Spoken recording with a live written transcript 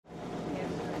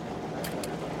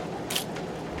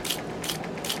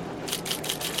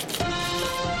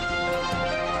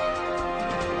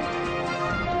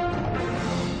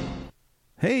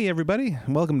Hey, everybody.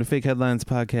 Welcome to Fake Headlines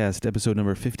Podcast, episode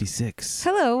number 56.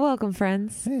 Hello, welcome,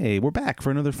 friends. Hey, we're back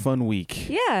for another fun week.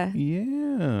 Yeah.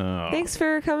 Yeah. Thanks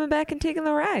for coming back and taking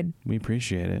the ride. We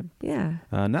appreciate it. Yeah.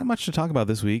 Not much to talk about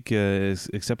this week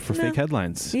except for fake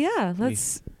headlines. Yeah,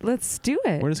 let's do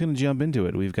it. We're just going to jump into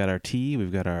it. We've got our tea.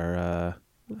 We've got our,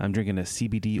 I'm drinking a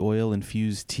CBD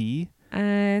oil-infused tea.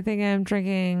 I think I'm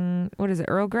drinking, what is it,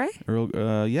 Earl Grey?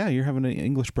 Yeah, you're having an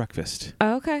English breakfast.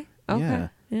 Oh, okay. Yeah.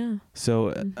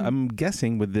 So I'm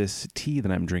guessing with this tea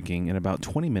that I'm drinking, in about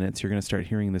 20 minutes, you're going to start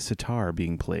hearing the sitar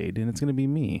being played, and it's going to be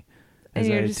me as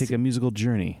I take a musical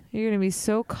journey. You're going to be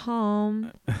so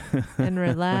calm and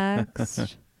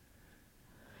relaxed.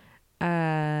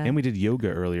 And we did yoga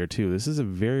earlier, too. This is a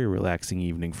very relaxing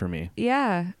evening for me.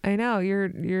 Yeah, I know.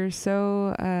 You're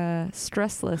so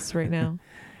stressless right now.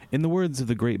 In the words of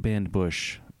the great band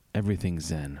Bush, everything's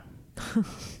zen.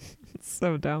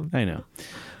 So dumb. I know.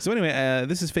 So anyway,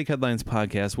 this is Fake Headlines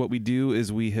Podcast. What we do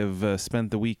is we have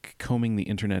spent the week combing the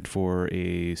internet for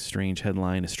a strange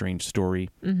headline, a strange story,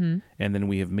 and then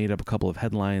we have made up a couple of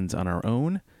headlines on our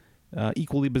own,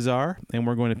 equally bizarre, and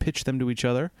we're going to pitch them to each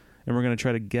other, and we're going to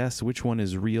try to guess which one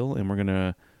is real, and we're going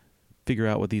to figure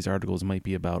out what these articles might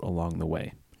be about along the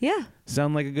way. Yeah.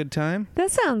 Sound like a good time?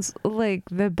 That sounds like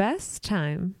the best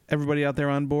time. Everybody out there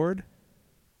on board?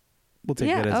 We'll take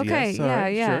that as a yes. All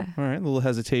right, yeah. Sure. All right, a little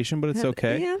hesitation, but it's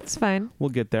okay. Yeah, it's fine.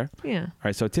 We'll get there. Yeah. All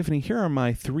right, so Tiffany, here are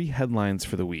my 3 headlines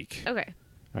for the week. Okay.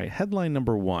 All right, headline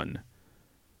number 1.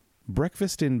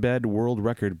 Breakfast in bed world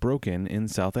record broken in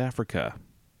South Africa.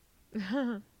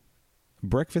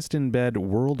 Breakfast in bed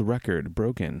world record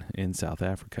broken in South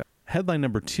Africa. Headline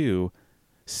number 2.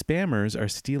 Spammers are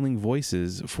stealing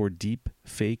voices for deep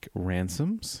fake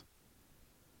ransoms.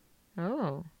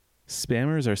 Oh.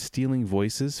 Spammers are stealing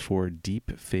voices for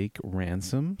deep fake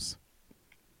ransoms.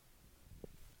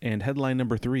 And headline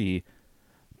number 3,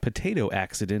 potato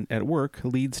accident at work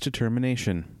leads to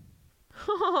termination.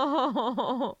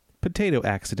 Potato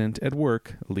accident at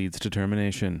work leads to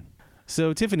termination.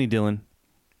 So Tiffany Dillon,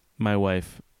 my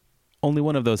wife, only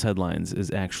one of those headlines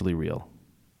is actually real.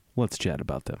 Let's chat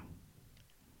about them.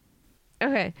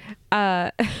 Okay.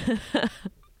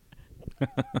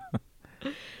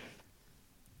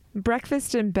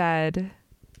 Breakfast in bed,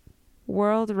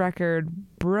 world record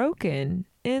broken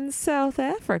in South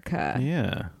Africa.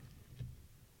 Yeah.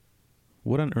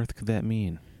 What on earth could that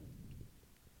mean?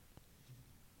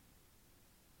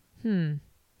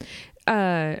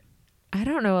 I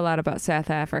don't know a lot about South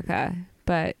Africa,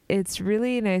 but it's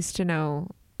really nice to know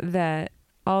that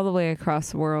all the way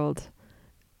across the world,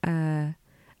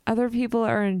 other people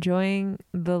are enjoying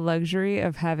the luxury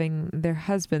of having their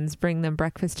husbands bring them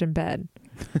breakfast in bed.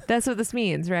 That's what this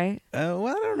means, right? Well,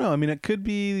 I don't know. I mean, it could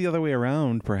be the other way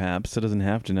around, perhaps. It doesn't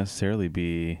have to necessarily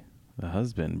be the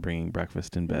husband bringing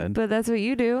breakfast in bed. But that's what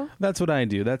you do. That's what I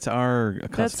do. That's our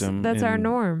custom. That's our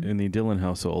norm. In the Dillon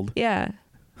household. Yeah.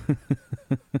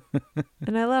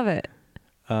 And I love it.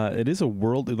 It is a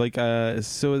world,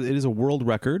 so it is a world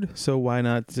record. So why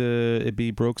not it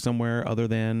be broke somewhere other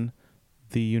than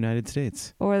the United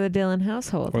States? Or the Dillon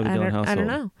household. Or the Dillon household. I don't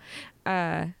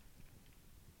know.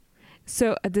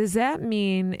 So does that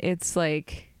mean it's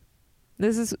like,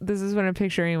 this is what I'm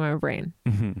picturing in my brain.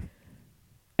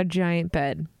 A giant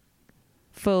bed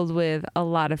filled with a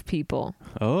lot of people.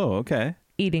 Oh, okay.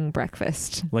 Eating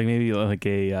breakfast. Like maybe like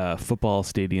a football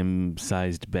stadium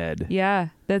sized bed. Yeah,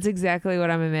 that's exactly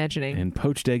what I'm imagining. And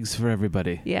poached eggs for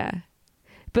everybody. Yeah.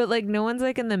 But like no one's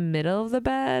like in the middle of the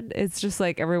bed. It's just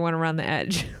like everyone around the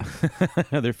edge.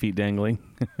 Their feet dangling.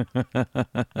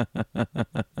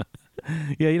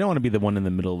 Yeah, you don't want to be the one in the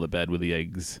middle of the bed with the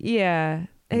eggs. Yeah.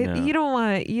 No. You don't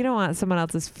want someone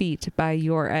else's feet by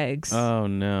your eggs. Oh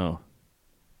no.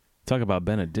 Talk about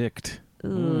Benedict.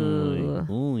 Ooh.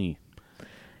 Ooh.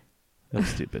 That's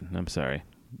stupid. I'm sorry,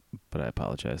 but I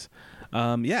apologize.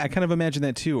 Yeah, I kind of imagine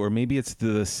that too. Or maybe it's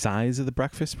the size of the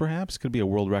breakfast, perhaps. Could be a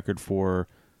world record for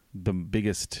the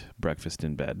biggest breakfast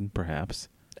in bed, perhaps.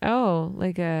 Oh,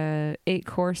 like a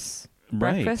 8-course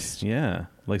breakfast? Right, yeah.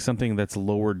 Like something that's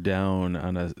lowered down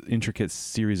on an intricate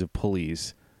series of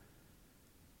pulleys.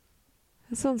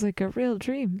 That sounds like a real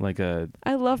dream.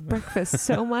 I love breakfast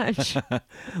so much.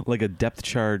 Like a depth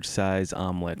charge size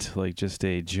omelet. Like just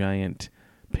a giant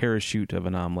parachute of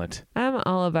an omelet. I'm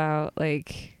all about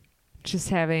like just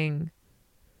having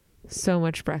so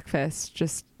much breakfast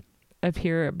just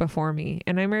appear before me.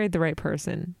 And I married the right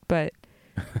person, but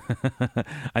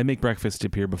I make breakfast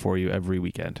appear before you every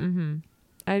weekend. Mm-hmm.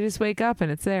 I just wake up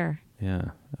and it's there.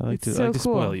 Yeah. I like to cool.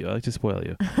 spoil you. I like to spoil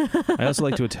you. I also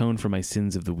like to atone for my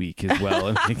sins of the week as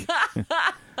well.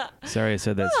 Sorry I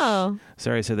said that.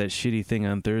 Sorry I said that shitty thing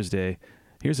on Thursday.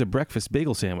 Here's a breakfast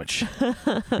bagel sandwich.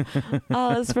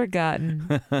 All is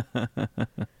forgotten.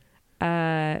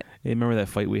 Hey, remember that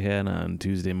fight we had on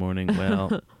Tuesday morning?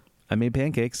 Well, I made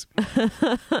pancakes.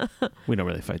 We don't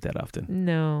really fight that often.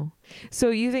 No. So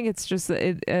you think it's just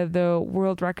the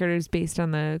world record is based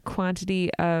on the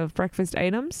quantity of breakfast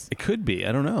items? It could be.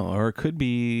 I don't know. Or it could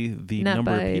be the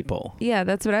number of people. Yeah,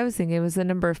 that's what I was thinking. It was the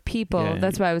number of people. Yeah.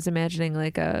 That's why I was imagining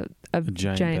like a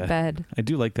giant bed. I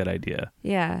do like that idea.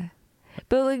 Yeah.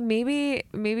 But like maybe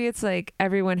it's like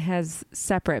everyone has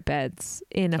separate beds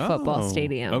in a football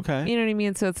stadium. Okay. You know what I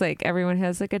mean? So it's like everyone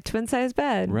has like a twin size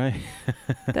bed. Right.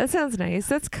 That sounds nice.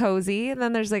 That's cozy. And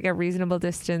then there's like a reasonable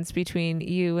distance between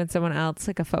you and someone else,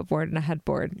 like a footboard and a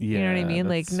headboard. Yeah, you know what I mean?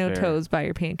 Like no fair. toes by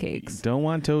your pancakes. Don't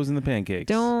want toes in the pancakes.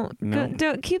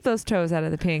 Don't keep those toes out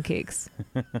of the pancakes.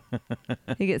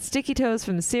 You get sticky toes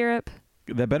from the syrup.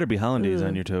 That better be hollandaise Ugh.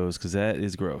 on your toes, because that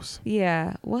is gross.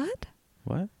 Yeah. What?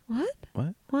 What?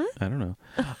 What? I don't know.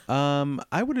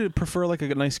 I would prefer like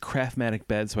a nice Craftmatic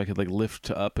bed, so I could like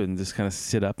lift up and just kind of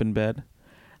sit up in bed.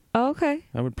 Oh, okay.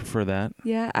 I would prefer that.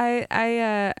 Yeah,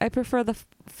 I prefer the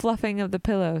fluffing of the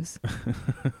pillows.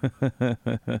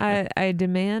 I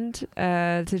demand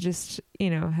to just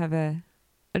have a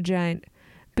giant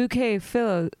bouquet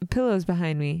of pillows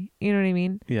behind me. You know what I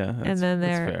mean? Yeah, and then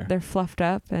that's fair. they're fluffed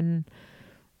up, and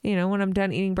when I'm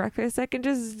done eating breakfast, I can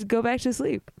just go back to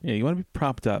sleep. Yeah, you want to be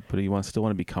propped up, but you still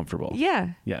want to be comfortable.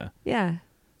 Yeah. Yeah. Yeah.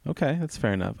 Okay, that's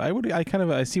fair enough. I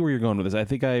see where you're going with this. I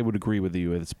think I would agree with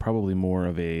you. It's probably more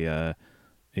of a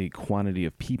quantity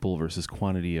of people versus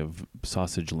quantity of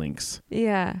sausage links.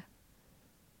 Yeah.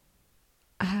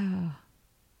 Oh.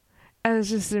 I was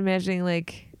just imagining,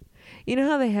 like,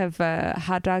 how they have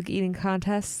hot dog eating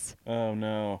contests? Oh,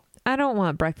 no. I don't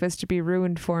want breakfast to be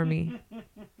ruined for me.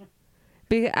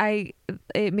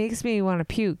 It makes me want to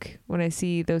puke when I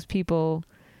see those people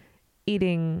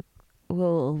eating.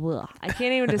 I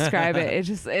can't even describe it.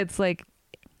 It's like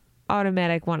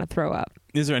automatic want to throw up.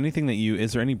 Is there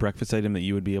any breakfast item that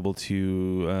you would be able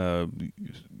to,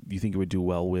 you think it would do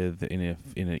well with in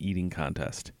an eating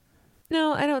contest?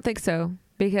 No, I don't think so,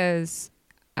 because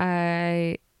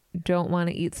I don't want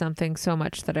to eat something so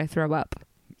much that I throw up.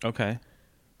 Okay.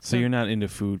 So you're not into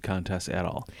food contests at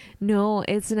all? No,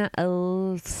 it's not.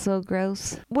 Oh, so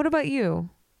gross. What about you?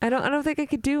 I don't think I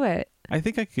could do it. I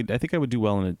think I could. I think I would do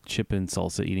well in a chip and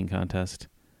salsa eating contest.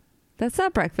 That's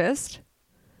not breakfast.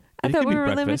 I It thought could we be were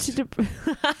breakfast. limited to.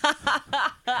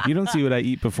 You don't see what I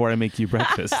eat before I make you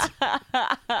breakfast.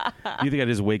 You think I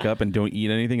just wake up and don't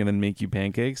eat anything and then make you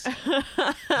pancakes?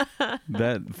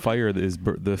 That fire is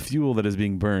the fuel that is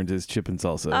being burned is chip and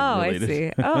salsa. Oh, related. I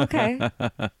see. Oh, okay.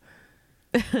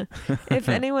 If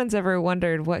anyone's ever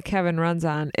wondered what Kevin runs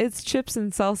on, it's chips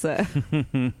and salsa.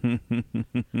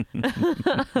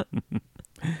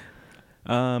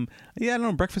 Yeah, I don't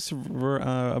know.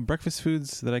 Breakfast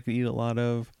foods that I could eat a lot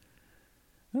of.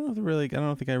 I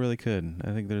don't think I really could.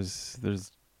 I think there's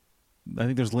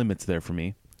limits there for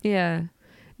me. Yeah.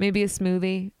 Maybe a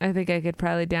smoothie. I think I could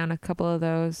probably down a couple of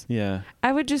those. Yeah.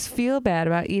 I would just feel bad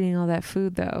about eating all that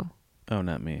food, though. Oh,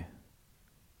 not me.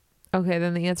 Okay,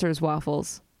 then the answer is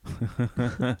waffles.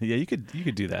 Yeah, you could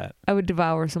do that. I would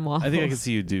devour some waffles. I think I could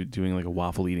see you doing like a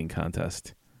waffle eating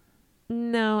contest.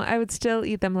 No, I would still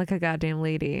eat them like a goddamn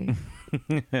lady.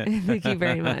 Thank you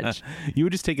very much. You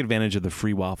would just take advantage of the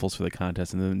free waffles for the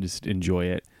contest and then just enjoy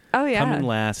it. Oh, yeah. Come in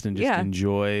last and just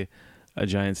enjoy a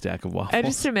giant stack of waffles. I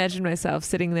just imagine myself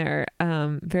sitting there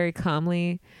very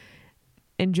calmly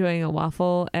enjoying a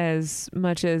waffle as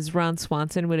much as Ron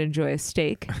Swanson would enjoy a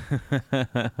steak.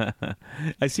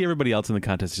 I see everybody else in the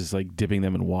contest just like dipping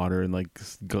them in water and like,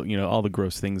 all the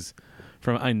gross things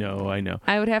from, I know.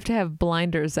 I would have to have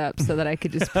blinders up so that I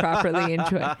could just properly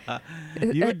enjoy.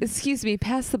 Excuse me,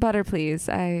 pass the butter, please.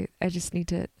 I just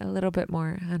need a little bit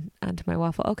more onto my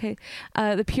waffle. Okay.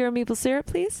 The pure maple syrup,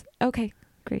 please. Okay,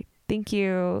 great. Thank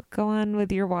you. Go on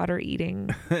with your water eating.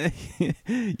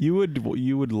 You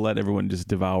would let everyone just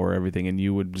devour everything, and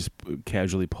you would just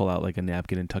casually pull out like a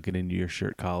napkin and tuck it into your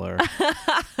shirt collar.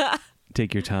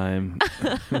 Take your time.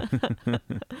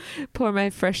 Pour my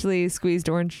freshly squeezed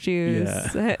orange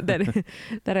juice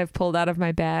that I've pulled out of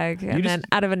my bag, and then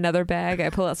out of another bag I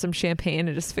pull out some champagne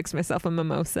and just fix myself a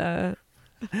mimosa.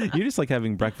 You just like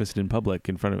having breakfast in public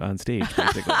on stage,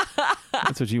 basically.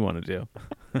 That's what you want to do.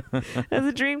 That's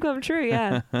a dream come true,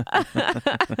 yeah.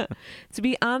 To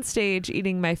be on stage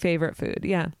eating my favorite food,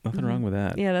 yeah. Nothing wrong with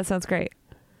that. Yeah, that sounds great.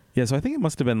 Yeah, so I think it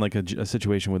must have been like a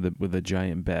situation with a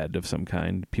giant bed of some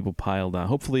kind. People piled on.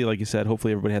 Hopefully, like you said,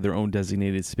 everybody had their own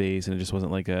designated space, and it just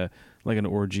wasn't like an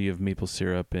orgy of maple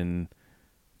syrup and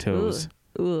toes.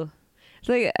 Ooh. It's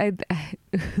like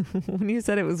when you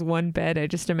said it was one bed, I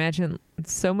just imagine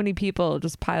so many people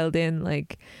just piled in,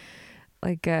 like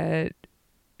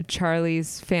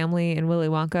Charlie's family and Willy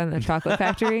Wonka and the Chocolate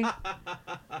Factory.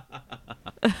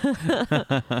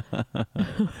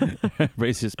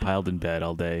 Everybody's just piled in bed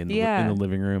all day in the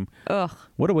living room. Ugh.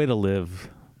 What a way to live.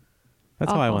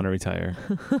 That's how I want to retire.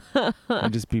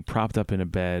 I'd just be propped up in a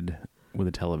bed with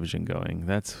a television going.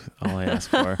 That's all I ask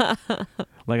for.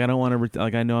 Like, I don't want to,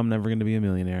 I know I'm never going to be a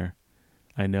millionaire.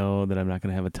 I know that I'm not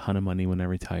going to have a ton of money when I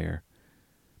retire.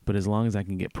 But as long as I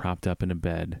can get propped up in a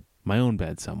bed, my own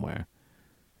bed somewhere,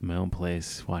 in my own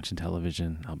place, watching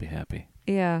television, I'll be happy.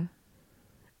 Yeah.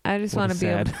 I just want to be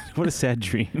able... What a sad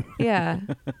dream. Yeah.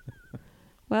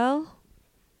 Well,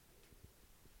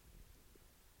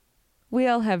 we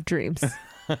all have dreams.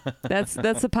 That's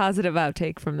a positive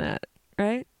outtake from that,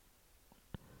 right?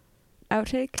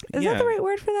 Outtake? Is that the right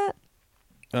word for that?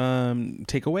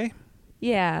 Takeaway?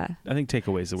 Yeah. I think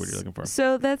takeaway is the word you're looking for.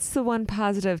 So that's the one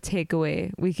positive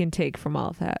takeaway we can take from all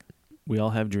of that. We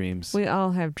all have dreams. We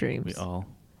all have dreams. We all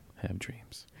have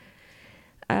dreams.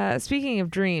 Speaking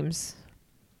of dreams,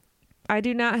 I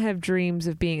do not have dreams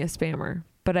of being a spammer,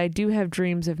 but I do have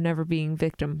dreams of never being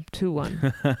victim to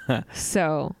one.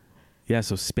 So... Yeah,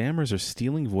 so spammers are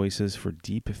stealing voices for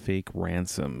deep fake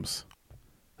ransoms.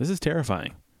 This is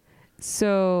terrifying.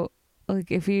 So,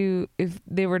 like, if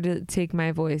they were to take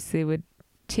my voice, they would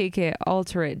take it,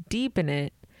 alter it, deepen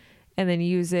it, and then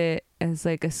use it as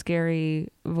like a scary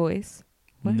voice.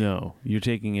 What? No, you're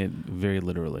taking it very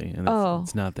literally, and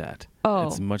it's not that. Oh,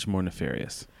 it's much more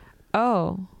nefarious.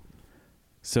 Oh.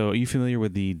 So, are you familiar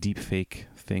with the deep fake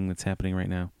thing that's happening right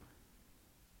now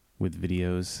with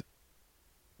videos?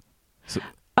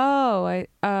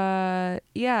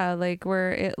 Yeah, like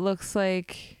where it looks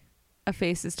like a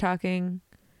face is talking,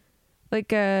 like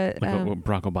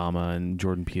Barack Obama and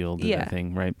Jordan Peele did that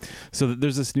thing, right? So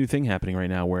there's this new thing happening right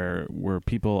now where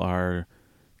people are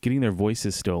getting their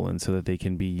voices stolen so that they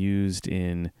can be used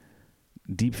in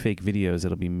deep fake videos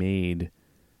that'll be made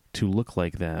to look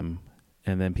like them,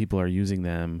 and then people are using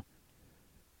them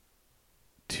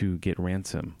to get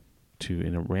ransom,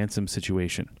 in a ransom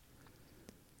situation.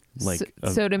 Like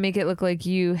so to make it look like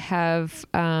you have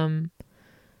so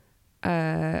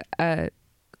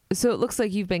it looks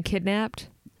like you've been kidnapped,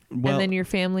 and then your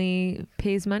family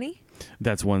pays money.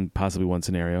 That's possibly one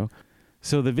scenario.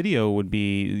 So the video would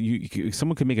be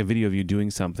someone could make a video of you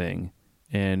doing something,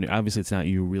 and obviously it's not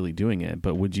you really doing it,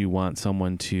 but would you want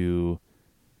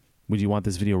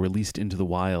this video released into the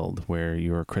wild where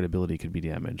your credibility could be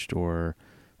damaged, or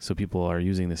so people are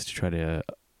using this to try to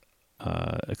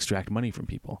extract money from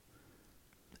people.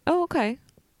 Oh, okay.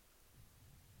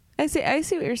 I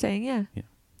see what you're saying. Yeah.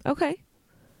 Okay.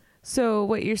 So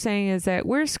what you're saying is that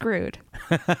we're screwed.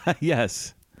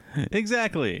 Yes,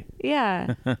 exactly.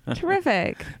 Yeah.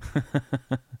 Terrific.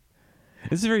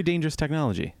 This is very dangerous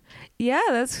technology.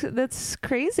 Yeah, that's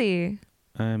crazy.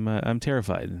 I'm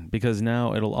terrified because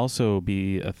now it'll also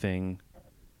be a thing.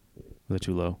 Was it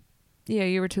too low? Yeah,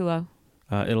 you were too low.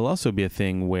 It'll also be a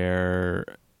thing where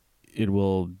it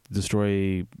will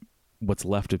destroy what's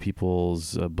left of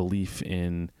people's belief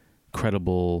in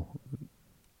credible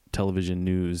television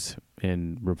news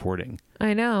and reporting.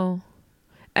 I know.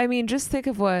 I mean, just think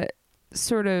of what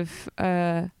sort of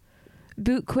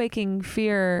boot-quaking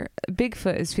fear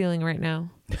Bigfoot is feeling right now.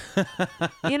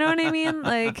 You know what I mean?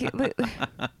 Like,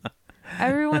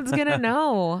 everyone's gonna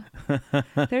know.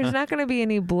 There's not gonna be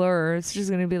any blur. It's just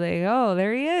gonna be like, oh,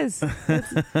 there he is.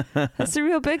 That's the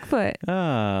real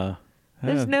Bigfoot.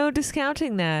 There's no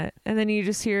discounting that. And then you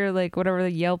just hear like whatever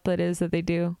the Yelp it is that they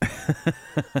do.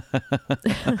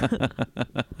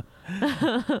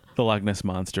 The Loch Ness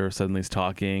Monster suddenly is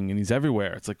talking and he's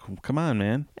everywhere. It's like, come on,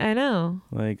 man. I know.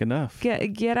 Like, enough.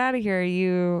 Get out of here,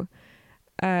 you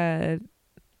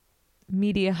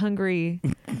media hungry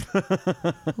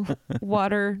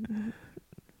water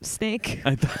snake.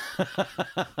 I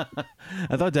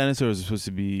thought dinosaurs were supposed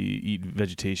to eat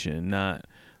vegetation, not.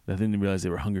 I didn't realize they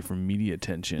were hungry for media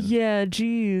attention. Yeah,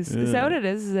 geez. Is that what it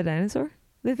is? Is it a dinosaur?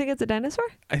 They think it's a dinosaur?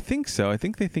 I think so. I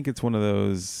think they think it's one of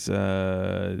those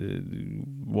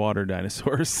water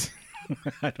dinosaurs.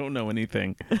 I don't know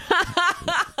anything.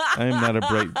 I am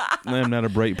not a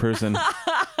bright person.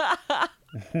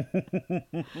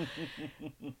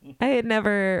 I had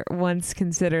never once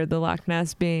considered the Loch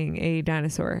Ness being a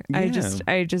dinosaur. Yeah.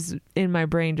 I just in my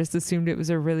brain just assumed it was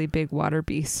a really big water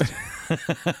beast.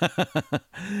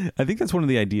 I think that's one of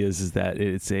the ideas, is that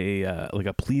it's a like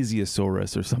a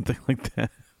plesiosaurus or something like that.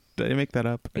 Did I make that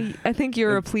up? I think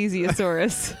you're a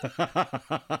plesiosaurus.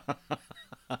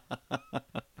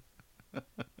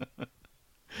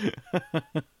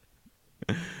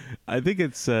 I think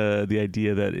it's the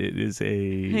idea that it is I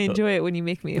a. enjoy it when you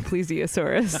make me a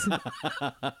plesiosaurus.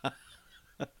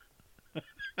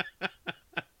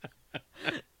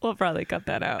 We'll probably cut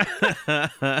that out.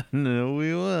 No,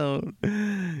 we won't.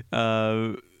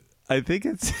 I think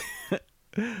it's.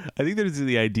 I think there's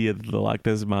the idea that the Loch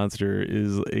Ness Monster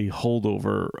is a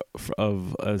holdover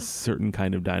of a certain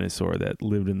kind of dinosaur that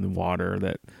lived in the water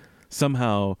that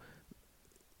somehow,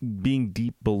 being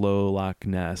deep below Loch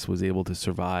Ness, was able to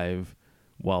survive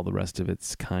while the rest of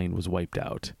its kind was wiped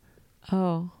out.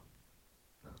 Oh.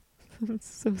 That's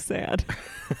so sad.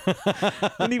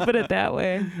 When you put it that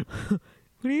way.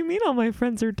 What do you mean all my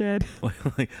friends are dead?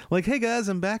 like, hey guys,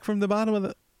 I'm back from the bottom of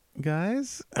the...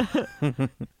 Guys?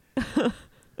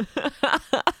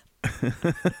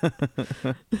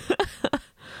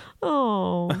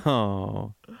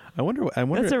 Oh. I wonder.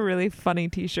 That's a really funny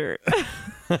t-shirt.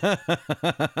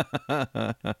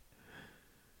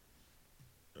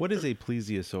 What is a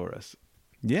plesiosaurus?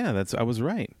 Yeah, I was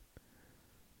right.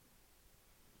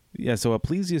 Yeah, so a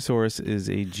plesiosaurus is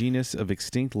a genus of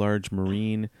extinct large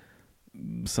marine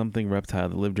something reptile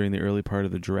that lived during the early part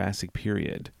of the Jurassic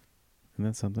period. Isn't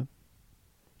that something?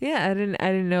 Yeah, I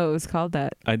didn't know it was called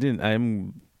that. I didn't.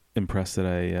 I'm impressed that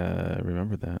I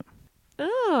remembered that.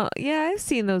 Oh, yeah, I've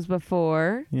seen those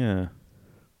before. Yeah.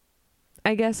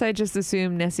 I guess I just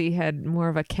assumed Nessie had more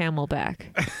of a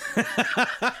camelback.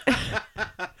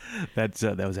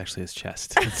 That was actually his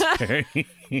chest.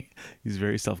 He's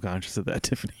very self-conscious of that,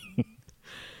 Tiffany.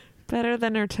 Better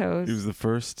than her toes. He was the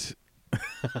first.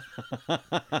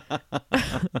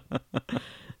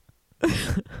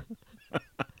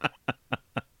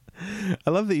 I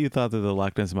love that you thought that the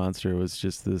Loch Ness Monster was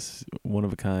just this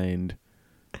one-of-a-kind,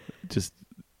 just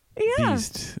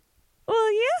beast.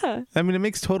 Well, yeah. I mean, it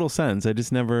makes total sense. I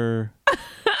just never...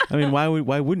 I mean, why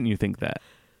wouldn't you think that?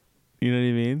 You know what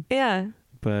I mean? Yeah.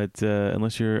 But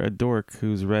unless you're a dork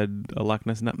who's read a Loch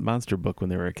Ness Monster book when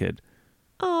they were a kid.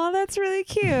 Oh, that's really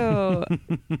cute.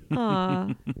 Aw.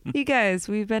 You guys,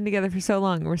 we've been together for so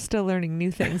long. We're still learning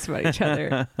new things about each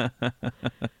other.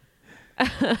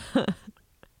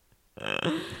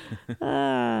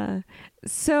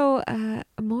 So,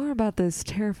 more about this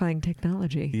terrifying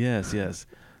technology. Yes.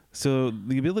 So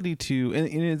the ability to, and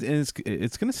it's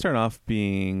going to start off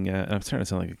being, I'm starting to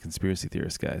sound like a conspiracy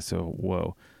theorist guy, so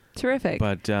whoa. Terrific.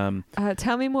 But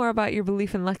tell me more about your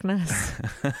belief in Loch Ness.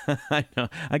 I know.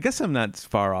 I guess I'm not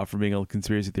far off from being a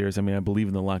conspiracy theorist. I mean, I believe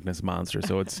in the Loch Ness Monster,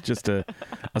 so it's just a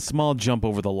small jump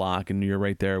over the loch, and you're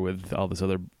right there with all this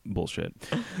other bullshit.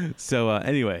 So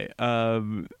anyway,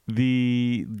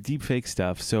 the deep fake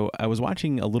stuff. So I was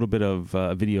watching a little bit of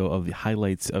a video of the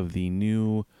highlights of the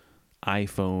new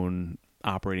iPhone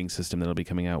operating system that'll be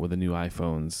coming out with the new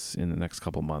iPhones in the next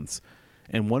couple months.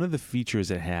 And one of the features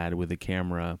it had with the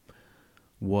camera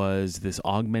was this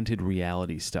augmented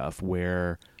reality stuff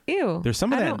where Ew. there's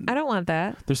some of that. I don't want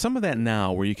that. There's some of that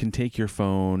now where you can take your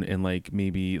phone and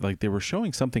maybe they were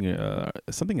showing something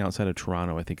outside of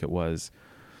Toronto, I think it was,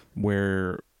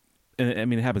 where, and I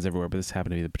mean, it happens everywhere, but this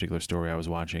happened to be the particular story I was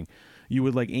watching. You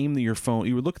would aim your phone.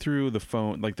 You would look through the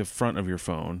phone, the front of your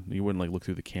phone. You wouldn't look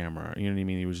through the camera. You know what I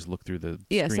mean? You would just look through the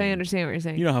Yes, screen. I understand what you're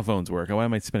saying. You know how phones work. Why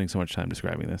am I spending so much time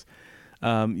describing this?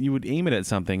 You would aim it at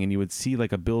something and you would see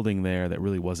a building there that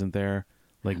really wasn't there.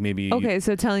 Maybe. Okay,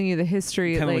 so telling you the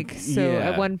history,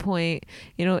 at one point,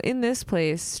 in this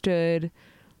place stood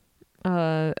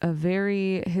a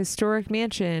very historic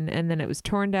mansion, and then it was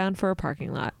torn down for a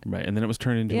parking lot. Right, and then it was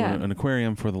turned into an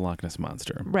aquarium for the Loch Ness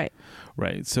Monster. Right.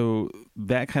 Right. So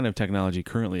that kind of technology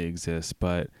currently exists,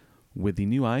 but with the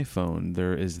new iPhone,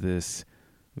 there is this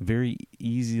very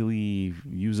easily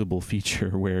usable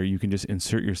feature where you can just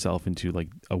insert yourself into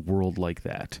a world like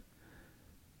that.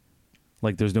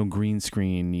 There's no green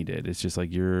screen needed. It's just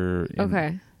you're in,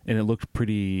 okay. And it looked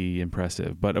pretty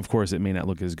impressive, but of course it may not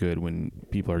look as good when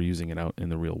people are using it out in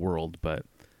the real world. But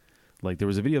there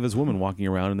was a video of this woman walking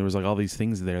around and there was all these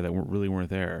things there that really weren't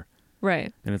there.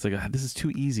 Right. And it's this is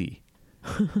too easy.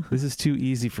 This is too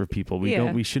easy for people.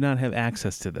 We should not have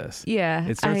access to this. Yeah.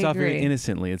 It starts off very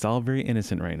innocently. It's all very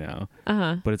innocent right now.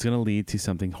 But it's going to lead to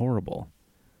something horrible.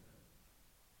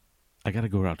 I got to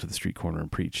go out to the street corner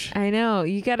and preach. I know.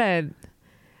 We got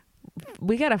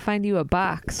to find you a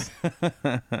box.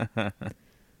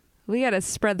 We got to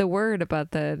spread the word about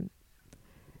the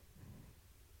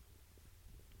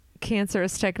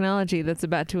cancerous technology that's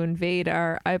about to invade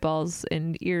our eyeballs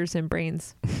and ears and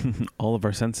brains. All of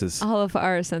our senses. All of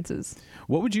our senses.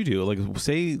 What would you do?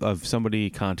 Say if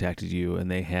somebody contacted you and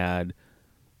they had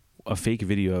a fake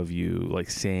video of you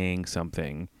saying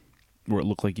something where it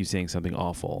looked like you saying something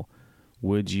awful.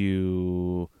 Would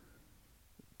you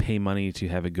pay money to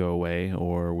have it go away,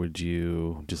 or would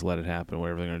you just let it happen?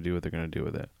 Whatever they're going to do, what they're going to do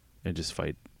with it, and just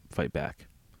fight back,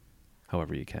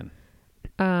 however you can.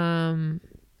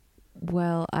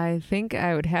 Well, I think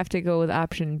I would have to go with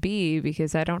option B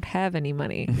because I don't have any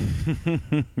money.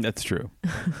 That's true.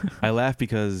 I laugh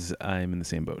because I'm in the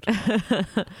same boat.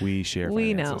 We share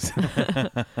finances.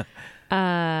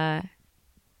 Yeah,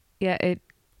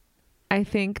 I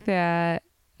think that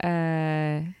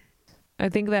I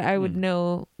would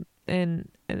know and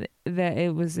that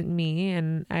it wasn't me,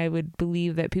 and I would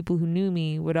believe that people who knew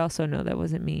me would also know that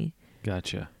wasn't me.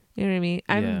 Gotcha. You know what I mean?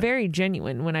 Yeah. I'm very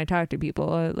genuine when I talk to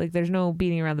people. Like, there's no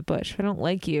beating around the bush. If I don't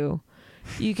like you,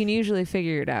 you can usually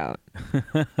figure it out.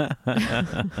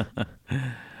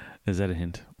 Is that a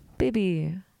hint?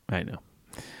 Baby. I know.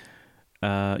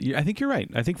 I think you're right.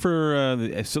 I think for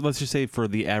so let's just say for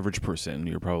the average person,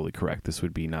 you're probably correct. This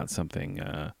would be not something.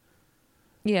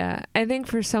 Yeah, I think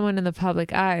for someone in the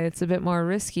public eye, it's a bit more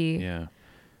risky. Yeah.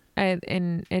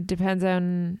 And it depends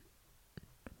on.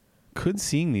 Could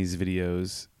seeing these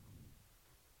videos.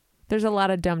 There's a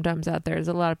lot of dum-dums out there. There's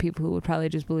a lot of people who would probably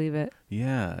just believe it.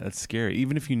 Yeah, that's scary.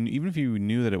 Even if you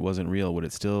knew that it wasn't real, would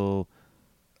it still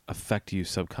affect you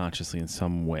subconsciously in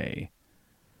some way?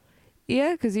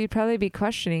 Yeah, because you'd probably be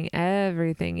questioning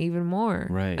everything even more.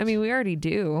 Right. I mean, we already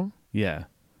do. Yeah.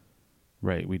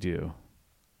 Right, we do.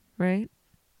 Right?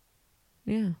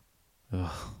 Yeah.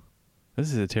 Ugh.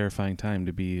 This is a terrifying time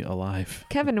to be alive.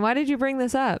 Kevin, why did you bring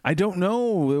this up? I don't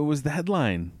know. It was the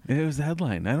headline. I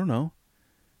don't know.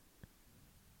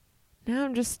 Now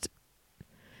I'm just,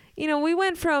 we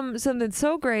went from something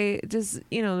so great, just,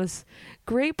 this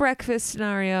great breakfast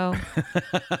scenario.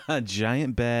 A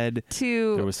giant bed.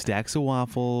 To. There was stacks of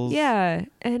waffles. Yeah.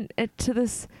 And to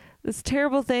this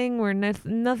terrible thing where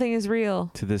nothing is real.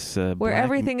 To this. Where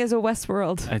everything is a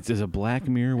Westworld. It's a Black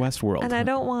Mirror Westworld. And I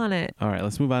don't want it. All right,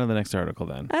 let's move on to the next article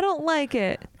then. I don't like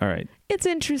it. All right. It's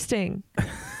interesting.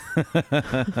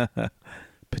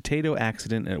 Potato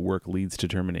accident at work leads to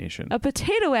termination. A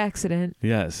potato accident?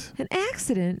 Yes. An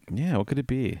accident? Yeah, what could it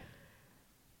be?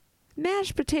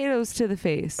 Mashed potatoes to the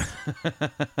face.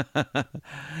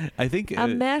 I think... a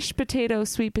mashed potato,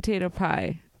 sweet potato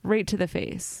pie, right to the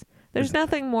face. There's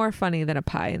nothing more funny than a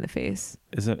pie in the face.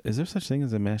 Is there such thing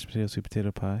as a mashed potato, sweet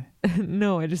potato pie?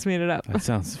 No, I just made it up. That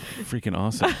sounds freaking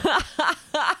awesome.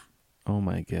 Oh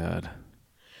my God.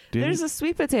 There's a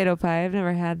sweet potato pie. I've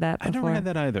never had that before. I never had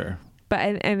that either. But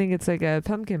I think it's like a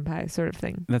pumpkin pie sort of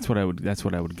thing. That's what I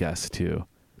would guess too.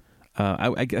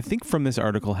 I think from this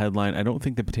article headline, I don't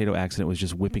think the potato accident was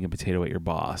just whipping a potato at your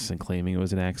boss and claiming it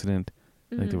was an accident.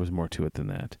 I think there was more to it than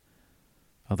that.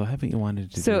 Although, haven't you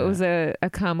wanted to do So it was a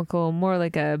comical, more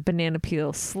like a banana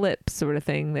peel slip sort of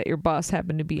thing that your boss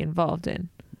happened to be involved in.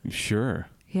 Sure.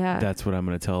 Yeah. That's what I'm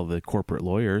going to tell the corporate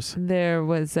lawyers. There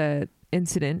was a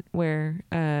incident where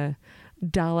a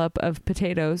dollop of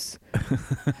potatoes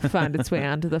found its way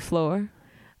onto the floor.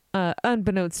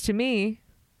 Unbeknownst to me,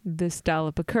 this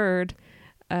dollop occurred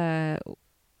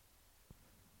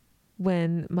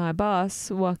when my boss,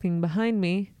 walking behind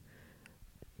me,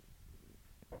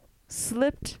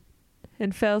 slipped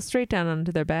and fell straight down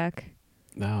onto their back.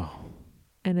 No.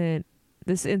 And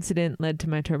this incident led to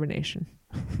my termination.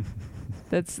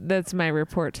 That's my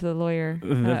report to the lawyer,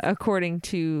 according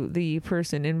to the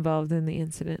person involved in the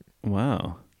incident.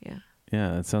 Wow. Yeah.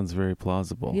 Yeah, that sounds very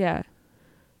plausible. Yeah.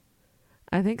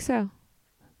 I think so.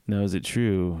 Now, is it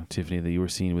true, Tiffany, that you were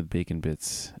seen with bacon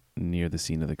bits near the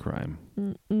scene of the crime?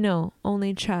 No,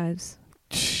 only chives.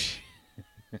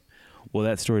 Well,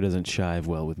 that story doesn't chive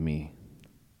well with me.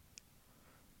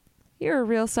 You're a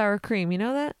real sour cream. You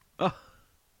know that? Oh.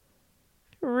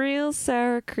 Real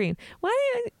sour cream.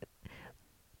 Why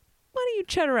do you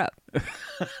cheddar up?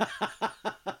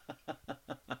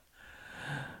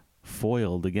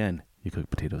 Foiled again. You cook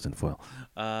potatoes in foil.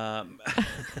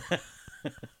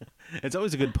 It's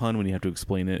always a good pun when you have to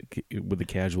explain it with a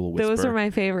casual whisper. Those are my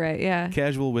favorite, yeah.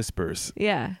 Casual whispers.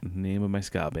 Yeah. Name of my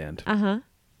ska band. Uh-huh.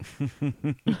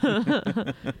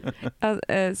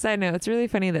 Side note, it's really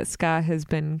funny that ska has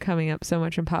been coming up so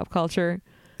much in pop culture.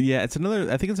 Yeah, I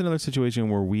think it's another situation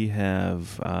where we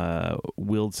have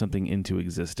willed something into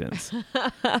existence.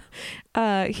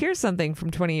 Here's something from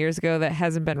 20 years ago that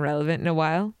hasn't been relevant in a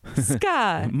while.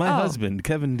 Ska. My husband,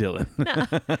 Kevin Dillon.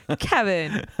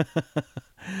 Kevin.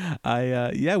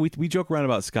 We joke around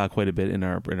about ska quite a bit in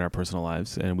our personal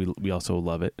lives, and we also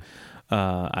love it.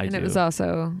 It was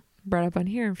also brought up on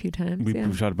here a few times.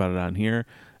 We've talked about it on here.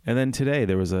 And then today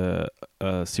there was a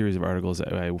series of articles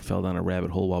that I fell down a rabbit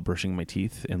hole while brushing my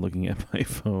teeth and looking at my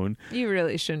phone. You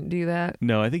really shouldn't do that.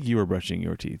 No, I think you were brushing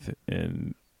your teeth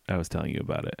and I was telling you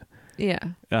about it. Yeah.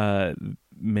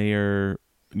 New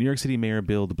York City Mayor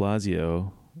Bill de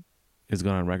Blasio has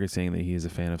gone on record saying that he is a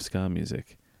fan of ska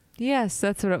music. Yes,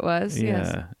 that's what it was. Yeah.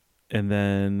 Yes. And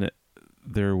then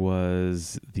there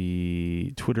was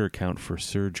the Twitter account for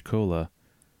Serge Cola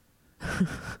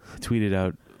tweeted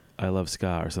out, "I love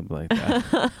ska" or something like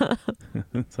that.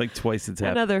 It's like twice it's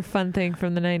happened. Another fun thing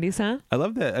from the 90s, huh? I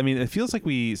love that. I mean, it feels like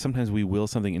sometimes we will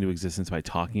something into existence by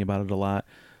talking about it a lot,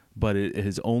 but it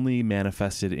has only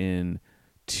manifested in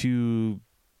two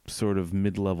sort of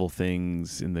mid-level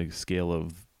things in the scale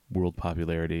of world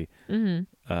popularity,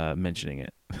 mentioning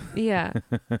it. Yeah.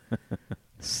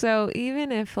 So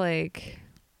even if, like,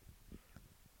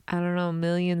 I don't know,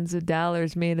 millions of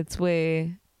dollars made its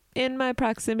way in my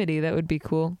proximity, that would be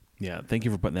cool. Yeah, thank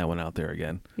you for putting that one out there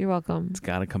again. You're welcome. It's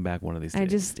got to come back one of these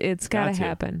days. It's got to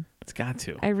happen. It's got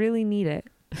to. I really need it.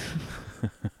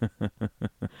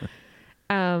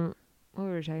 What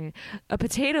were we talking? A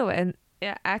potato and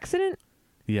accident?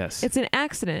 Yes. It's an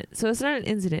accident. So it's not an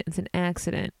incident. It's an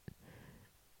accident.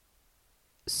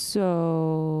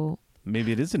 So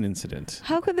maybe it is an incident.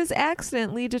 how could this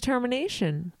accident lead to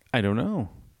termination? I don't know.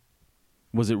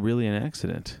 Was it really an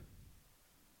accident?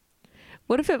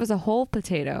 What if it was a whole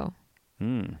potato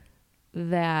Hmm.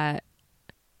 that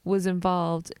was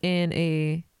involved in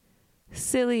a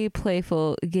silly,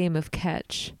 playful game of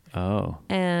catch, Oh.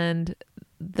 and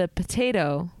the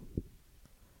potato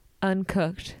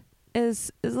uncooked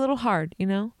is a little hard, you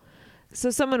know? So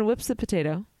someone whips the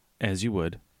potato As you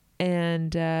would.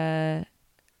 and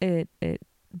it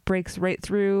breaks right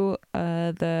through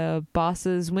the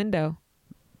boss's window.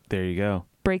 There you go.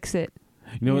 Breaks it.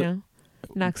 You know what?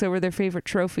 Knocks over their favorite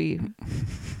trophy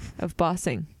of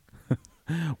bossing.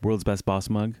 World's best boss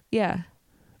mug. Yeah.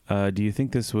 Do you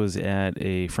think this was at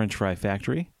a French fry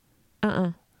factory?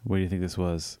 Where Where do you think this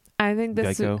was? I think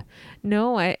this. Geico?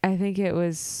 No, I think it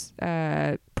was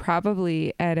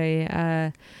probably at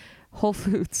a Whole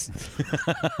Foods.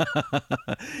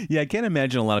 Yeah, I can't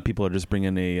imagine a lot of people are just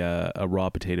bringing a raw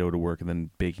potato to work and then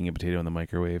baking a potato in the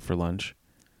microwave for lunch.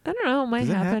 I don't know. It might Does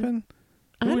that happen?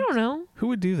 I don't know. Who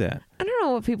would do that? I don't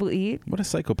know what people eat. What a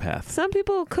psychopath. Some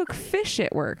people cook fish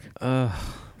at work.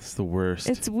 It's the worst.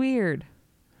 It's weird.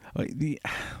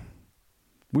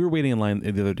 We were waiting in line the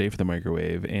other day for the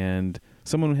microwave, and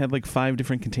someone had like 5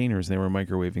 different containers they were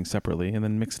microwaving separately and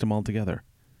then mixed them all together.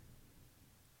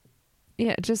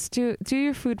 Yeah, just do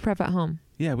your food prep at home.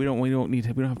 Yeah, we don't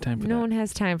have time for that. No one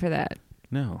has time for that.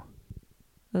 No.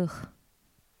 Ugh.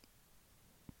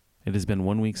 It has been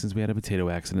 1 week since we had a potato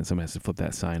accident. Someone has to flip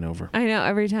that sign over. I know,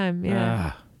 every time.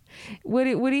 Yeah. Ah. What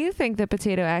do you think the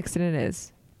potato accident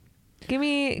is? Give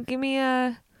me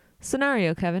a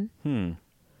scenario, Kevin.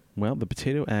 Well, the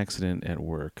potato accident at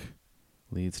work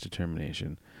leads to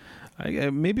termination.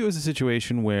 Maybe it was a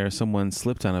situation where someone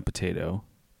slipped on a potato.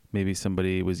 Maybe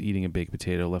somebody was eating a baked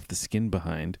potato, left the skin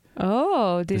behind.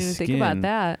 Oh, didn't even think about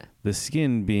that. The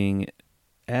skin being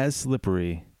as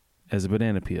slippery as a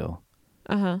banana peel.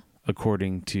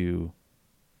 According to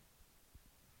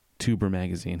Tuber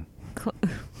magazine.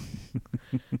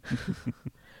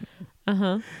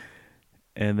 And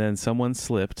then someone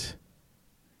slipped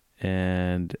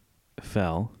and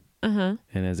fell. And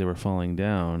as they were falling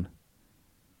down,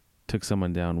 took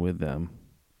someone down with them.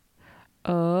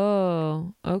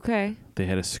 Oh, okay. They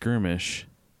had a skirmish.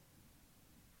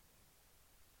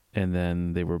 And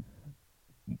then they were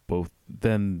both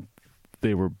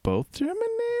terminated?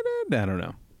 I don't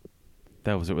know.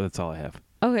 That's all I have.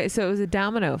 Okay, so it was a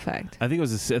domino effect. I think it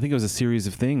was a series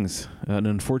of things. An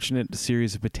unfortunate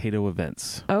series of potato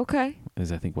events. Okay.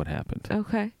 Is I think what happened.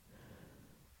 Okay.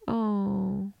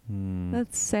 Oh,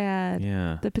 that's sad.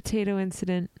 Yeah. The potato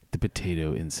incident. The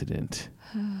potato incident.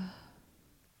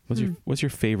 What's your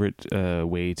favorite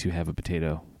way to have a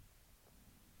potato?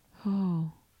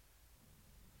 Oh,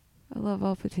 I love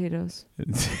all potatoes.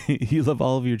 You love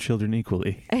all of your children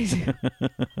equally. I do.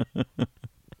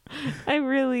 I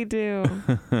really do.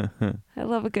 I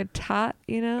love a good tot,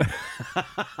 you know?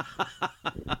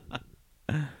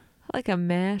 I like a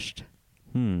mashed.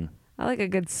 I like a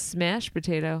good smashed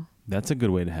potato. That's a good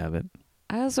way to have it.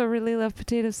 I also really love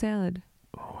potato salad.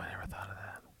 Oh, I never thought of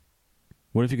that.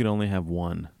 What if you could only have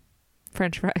one?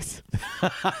 French fries.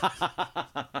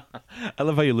 I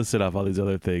love how you listed off all these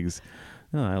other things.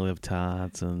 Oh, I love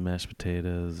tots and mashed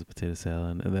potatoes, potato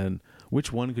salad. And then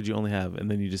which one could you only have? And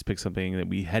then you just pick something that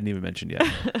we hadn't even mentioned yet.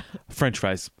 French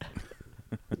fries.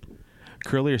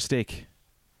 Curly or steak?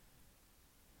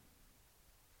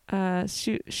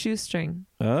 Shoestring.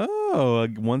 Oh,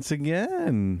 once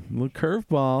again. A little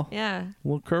curveball. Yeah. A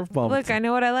little curveball. Look, I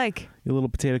know what I like. You little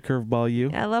potato curveball, you.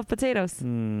 Yeah, I love potatoes.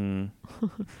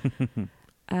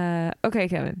 Okay,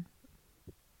 Kevin.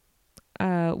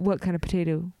 what kind of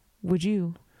potato would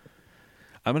you?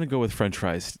 I'm gonna go with French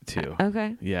fries too.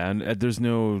 Okay. Yeah, and there's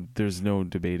no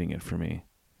debating it for me.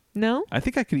 No? I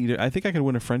think I could eat it. I think I could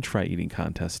win a French fry eating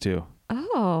contest too.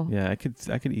 Oh. Yeah, I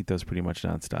could eat those pretty much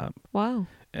nonstop. Wow.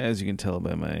 As you can tell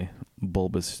by my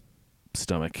bulbous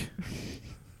stomach.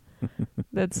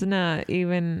 That's not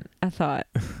even a thought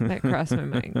that crossed my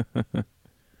mind.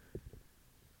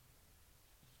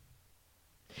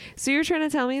 So you're trying to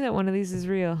tell me that one of these is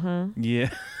real, huh? Yeah.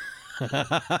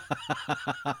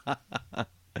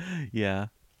 Yeah.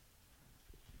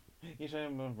 You're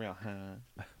trying to real,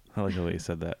 huh? I like the way you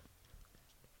said that.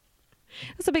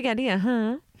 That's a big idea,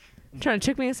 huh? Trying to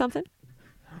trick me or something?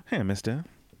 Hey, mister.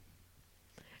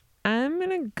 I'm going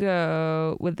to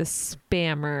go with the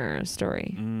spammer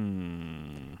story.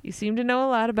 You seem to know a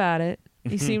lot about it.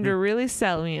 You seem to really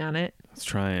sell me on it. Let's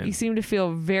try it. You seem to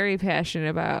feel very passionate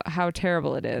about how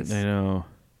terrible it is. I know.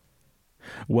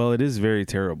 Well, it is very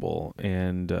terrible,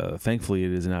 and thankfully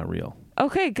it is not real.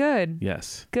 Okay, good.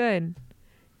 Yes. Good.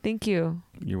 Thank you.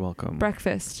 You're welcome.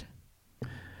 Breakfast.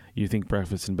 You think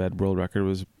breakfast in bed world record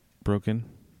was broken?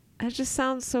 That just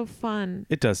sounds so fun.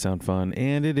 It does sound fun,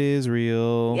 and it is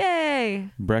real. Yay!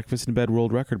 Breakfast in bed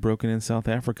world record broken in South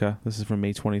Africa. This is from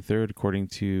May 23rd, according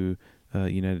to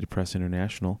United Press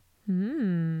International.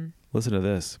 Listen to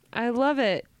this. I love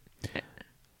it.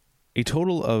 A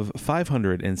total of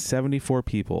 574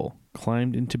 people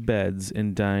climbed into beds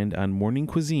and dined on morning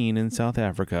cuisine in South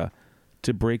Africa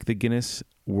to break the Guinness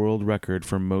World Record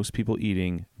for most people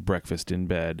eating breakfast in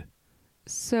bed.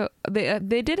 So they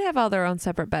did have all their own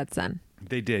separate beds then.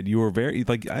 They did. You were very,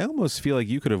 I almost feel like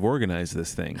you could have organized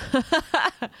this thing.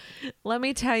 Let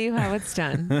me tell you how it's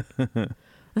done.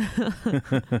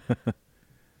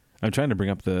 I'm trying to bring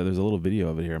up there's a little video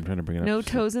of it here. I'm trying to bring it up. No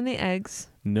toes in the eggs.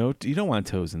 No, you don't want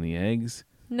toes in the eggs.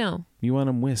 No. You want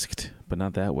them whisked, but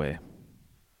not that way.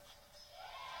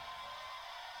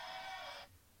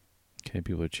 Okay,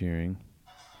 people are cheering.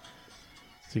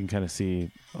 So you can kind of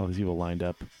see all these people lined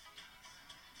up.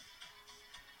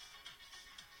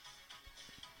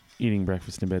 Eating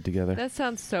breakfast in bed together. That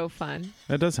sounds so fun.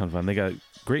 That does sound fun. They got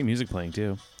great music playing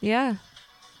too. Yeah.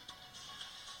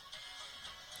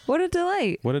 What a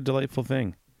delight. What a delightful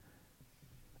thing.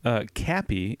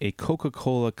 Cappy, a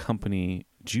Coca-Cola company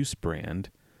juice brand,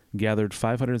 gathered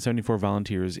 574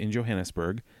 volunteers in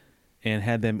Johannesburg and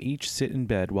had them each sit in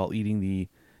bed while eating the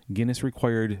Guinness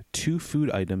required 2 food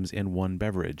items and 1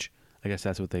 beverage. I guess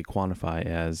that's what they quantify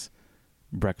as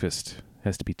breakfast.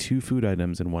 Has to be 2 food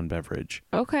items and 1 beverage.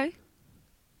 Okay.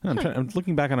 I'm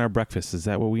looking back on our breakfast. Is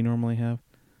that what we normally have?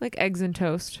 Like eggs and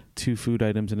toast. 2 food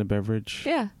items and a beverage?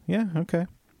 Yeah. Yeah, okay.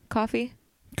 Coffee.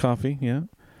 Coffee, yeah.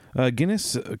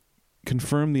 Guinness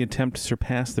confirmed the attempt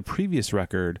surpassed the previous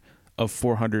record of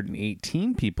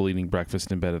 418 people eating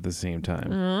breakfast in bed at the same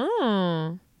time.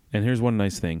 Oh. And here's one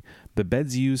nice thing. The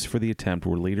beds used for the attempt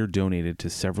were later donated to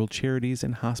several charities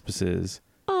and hospices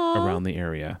around the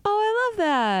area. Oh, I love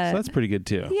that. So that's pretty good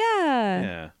too. Yeah.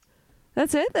 Yeah.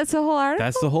 That's it? That's the whole article?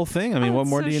 That's the whole thing. I mean, what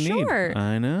more do you need?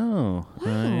 I know.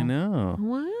 Wow. I know.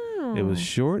 Wow. It was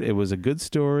short. It was a good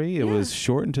story. It was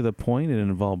short and to the point. It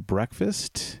involved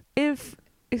breakfast.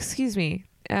 Excuse me,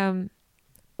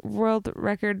 world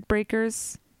record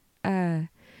breakers,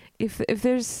 if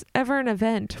there's ever an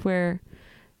event where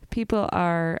people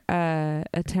are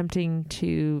attempting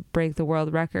to break the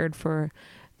world record for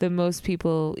the most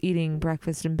people eating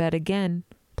breakfast in bed again,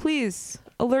 please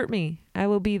alert me. I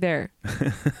will be there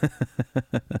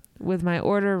with my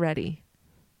order ready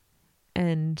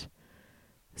and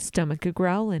stomach a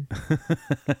growling.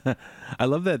 I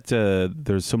love that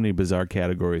there's so many bizarre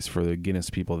categories for the Guinness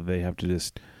people that they have to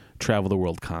just travel the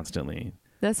world constantly.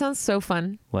 That sounds so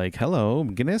fun. Like, hello,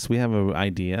 Guinness, we have an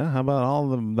idea. How about all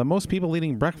the most people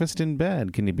eating breakfast in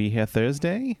bed? Can you be here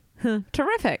Thursday?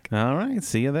 Terrific. All right,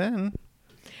 see you then.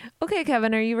 Okay,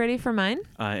 Kevin, are you ready for mine?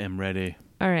 I am ready.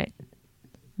 All right.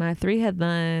 My 3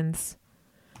 headlines.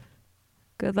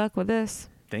 Good luck with this.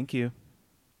 Thank you.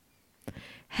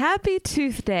 Happy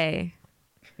Tooth Day.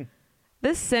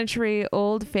 This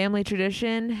century-old family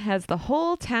tradition has the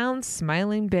whole town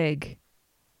smiling big.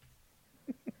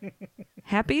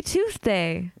 Happy Tooth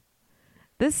Day.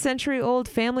 This century-old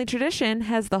family tradition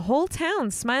has the whole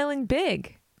town smiling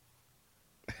big.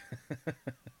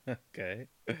 Okay.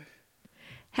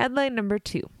 Headline number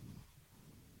 2.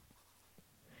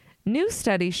 New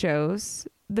study shows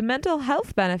the mental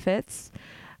health benefits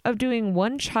of doing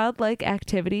one childlike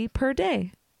activity per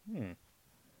day.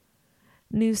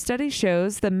 New study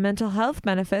shows the mental health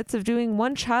benefits of doing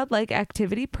one childlike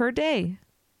activity per day.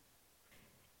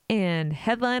 And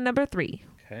headline number 3.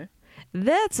 Okay.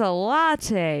 That's a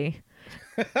latte.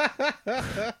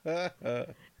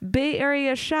 Bay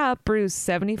Area shop brews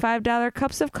 $75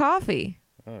 cups of coffee.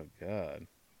 Oh, God.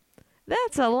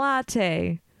 That's a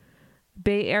latte.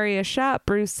 Bay Area shop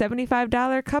brews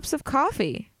 $75 cups of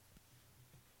coffee.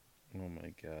 Oh,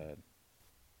 my God.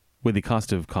 With the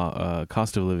cost of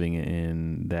living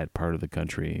in that part of the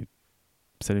country,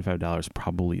 $75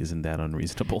 probably isn't that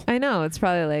unreasonable. I know. It's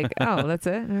probably like, oh, that's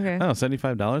it? Okay. Oh,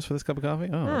 $75 for this cup of coffee?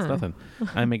 Oh, that's nothing.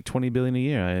 I make $20 billion a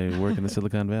year. I work in the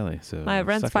Silicon Valley. So my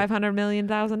rent's $500 million.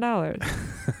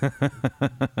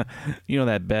 You know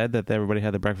that bed that everybody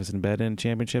had the breakfast in bed in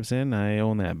championships in? I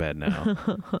own that bed now.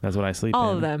 That's what I sleep in.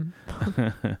 All of them.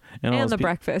 and the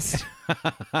breakfast.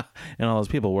 And all those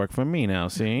people work for me now,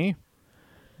 see?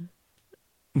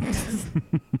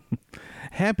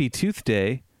 Happy Tooth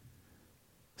Day.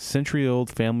 Century-old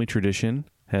family tradition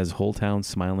has whole town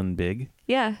smiling big.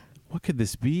 Yeah. What could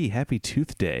this be? Happy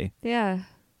Tooth Day. Yeah.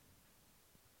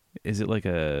 Is it like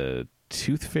a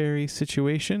tooth fairy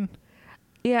situation?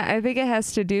 Yeah, I think it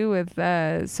has to do with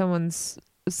someone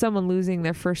losing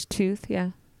their first tooth.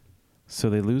 Yeah. So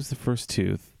they lose the first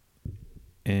tooth,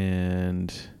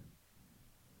 and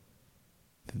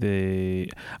I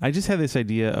just had this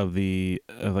idea of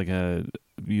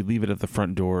you leave it at the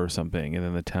front door or something, and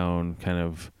then the town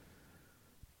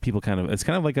it's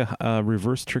kind of like a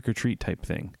reverse trick or treat type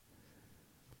thing,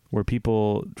 where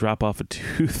people drop off a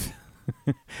tooth.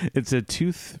 It's a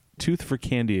tooth for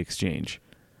candy exchange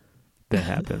that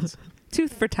happens.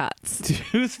 Tooth for tots.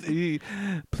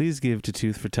 Please give to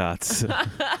Tooth for Tots.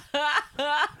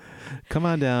 Come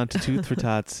on down to Tooth for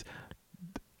Tots.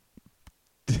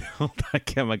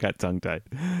 I got tongue tied.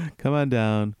 Come on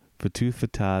down for Tooth for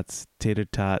Tots tater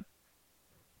tot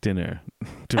dinner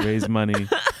to raise money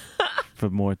for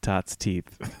more tots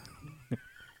teeth.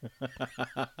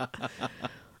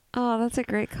 Oh, that's a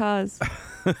great cause.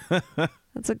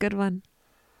 That's a good one.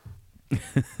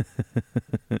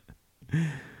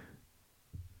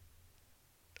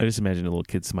 I just imagine a little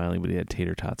kid smiling, but he had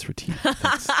tater tots for teeth.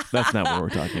 That's not what we're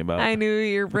talking about. I knew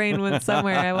your brain went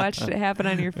somewhere. I watched it happen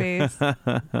on your face.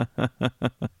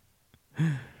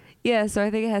 Yeah, so I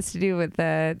think it has to do with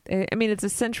that. I mean, it's a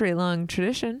century-long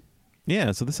tradition.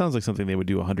 Yeah, so this sounds like something they would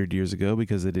do 100 years ago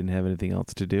because they didn't have anything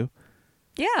else to do.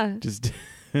 Yeah. Just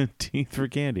teeth for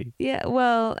candy. Yeah,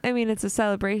 well, I mean, it's a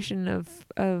celebration of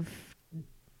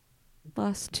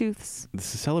lost tooths.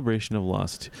 It's a celebration of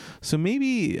lost. So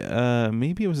maybe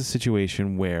it was a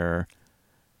situation where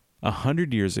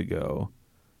 100 years ago,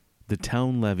 the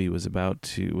town levee was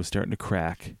starting to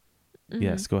crack. Mm-hmm.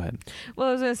 Yes, go ahead. Well,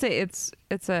 I was going to say it's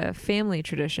a family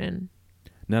tradition.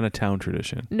 Not a town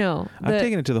tradition. No. I've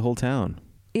taken it to the whole town.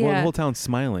 Yeah. Well, the whole town's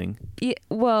smiling. Yeah,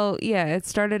 well, yeah, it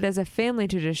started as a family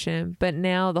tradition, but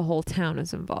now the whole town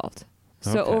is involved.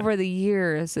 So Okay. over the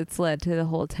years, it's led to the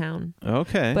whole town.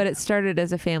 Okay. But it started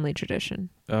as a family tradition.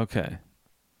 Okay.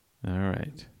 All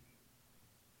right.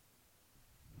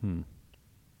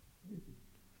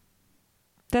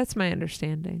 That's my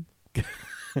understanding.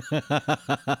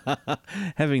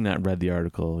 Having not read the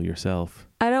article yourself.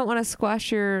 I don't want to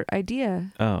squash your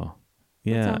idea. Oh,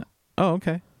 yeah. Oh,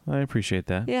 okay. I appreciate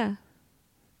that. Yeah.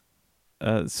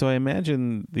 So I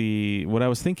imagine what I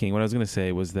was going to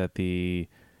say was that the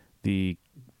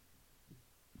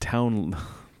town,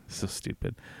 so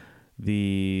stupid.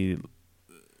 Listen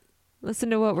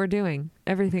to what we're doing.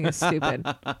 Everything is stupid.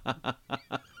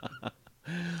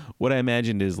 What I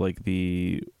imagined is like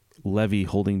the levee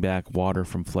holding back water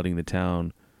from flooding the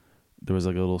town. There was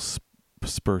like a little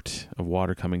spurt of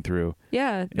water coming through.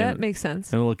 Yeah, that makes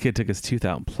sense. And a little kid took his tooth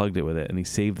out and plugged it with it, and he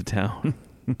saved the town.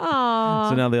 Aww.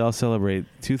 So now they all celebrate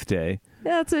Tooth Day.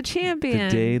 That's a champion.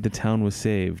 The day the town was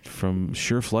saved from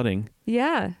sure flooding.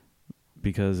 Yeah.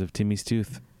 Because of Timmy's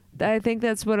tooth. I think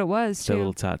that's what it was, too. That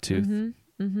little tot tooth.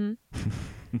 Mm-hmm.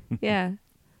 Mm-hmm. Yeah.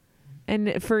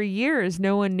 And for years,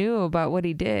 no one knew about what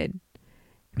he did.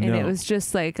 And it was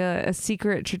just like a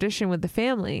secret tradition with the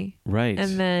family. Right.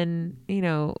 And then,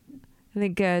 I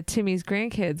think Timmy's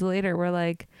grandkids later were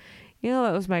like,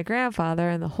 that was my grandfather.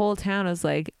 And the whole town was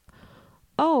like,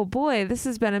 oh boy, this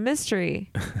has been a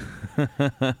mystery.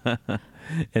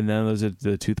 And then there's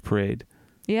the tooth parade.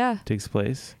 Yeah. Takes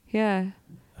place. Yeah.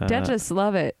 Dentists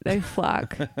love it. They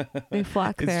flock. They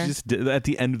flock there. It's just at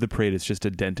the end of the parade, it's just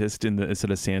a dentist instead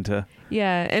of Santa.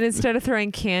 Yeah, and instead of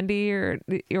throwing candy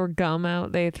or gum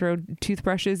out, they throw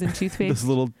toothbrushes and toothpaste. Those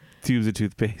little tubes of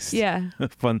toothpaste. Yeah.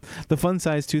 The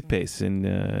fun-sized toothpaste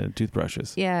and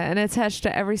toothbrushes. Yeah, and attached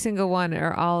to every single one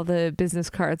are all the business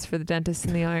cards for the dentists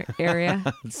in the area.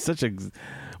 It's it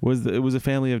was a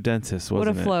family of dentists,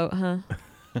 wasn't it? What a float, huh?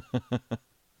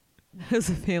 It was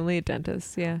a family of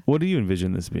dentists, yeah. What do you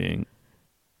envision this being?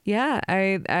 Yeah,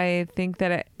 I think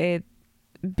that it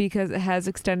because it has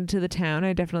extended to the town.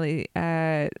 I definitely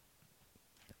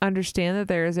understand that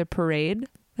there is a parade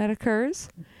that occurs.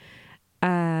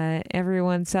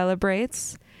 Everyone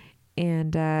celebrates,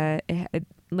 and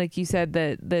like you said,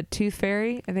 the Tooth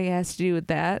Fairy, I think it has to do with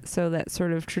that. So that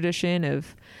sort of tradition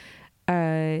of,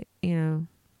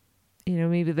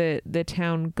 maybe the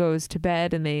town goes to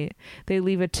bed and they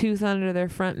leave a tooth under their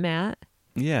front mat.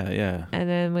 Yeah. And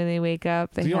then when they wake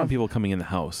up, So you don't want people coming in the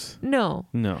house. No.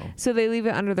 So they leave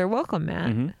it under their welcome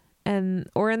mat, Mm-hmm.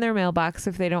 or in their mailbox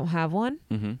if they don't have one.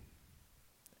 Mm-hmm.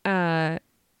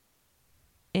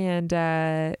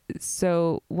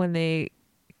 So when they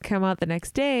come out the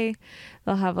next day,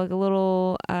 they'll have like a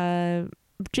little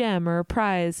gem or a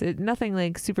prize. Nothing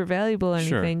like super valuable or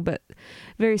anything, Sure. but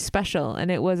very special.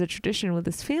 And it was a tradition with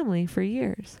this family for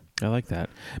years. I like that.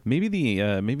 Maybe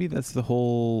maybe that's the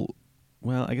whole.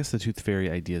 Well, I guess the Tooth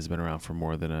Fairy idea has been around for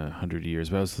more than 100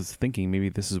 years. But I was just thinking maybe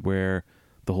this is where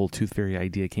the whole Tooth Fairy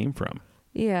idea came from.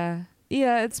 Yeah,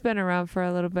 it's been around for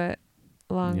a little bit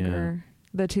longer. Yeah.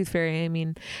 The Tooth Fairy. I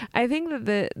mean, I think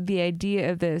that the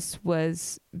idea of this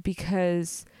was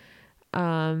because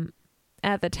at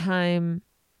the time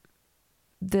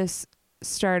this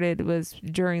started was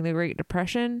during the Great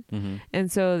Depression,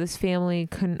 and so this family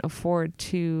couldn't afford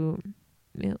to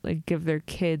give their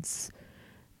kids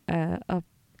a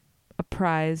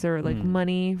prize or like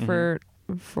money for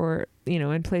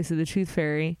in place of the Tooth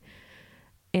Fairy,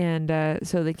 and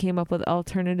so they came up with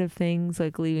alternative things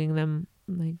like leaving them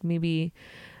like maybe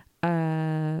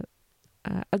a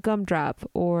gumdrop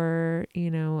or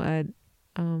a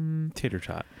tater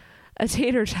tot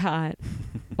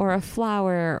or a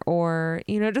flower or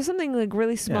just something like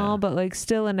really small, but like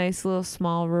still a nice little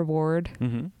small reward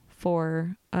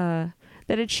for that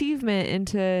achievement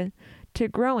into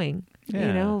growing,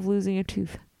 of losing a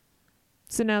tooth.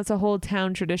 So now it's a whole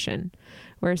town tradition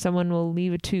where someone will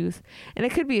leave a tooth, and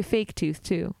it could be a fake tooth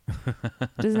too. It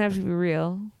doesn't have to be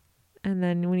real. And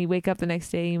then when you wake up the next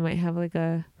day, you might have like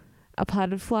a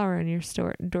potted flower on your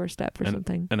doorstep or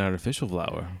something. An artificial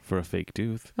flower for a fake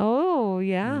tooth. Oh,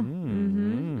 yeah.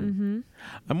 I'm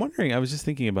wondering, I was just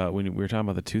thinking about when we were talking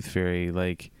about the Tooth Fairy,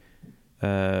 like,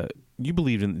 did you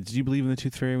believe in the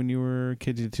Tooth Fairy when you were a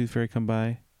kid? Did the Tooth Fairy come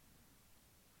by?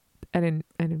 I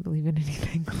didn't believe in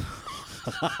anything.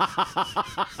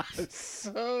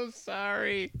 So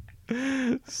sorry.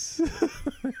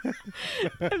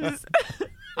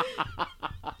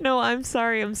 No, I'm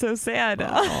sorry. I'm so sad.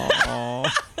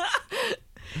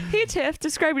 Hey, Tiff,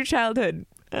 describe your childhood.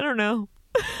 I don't know.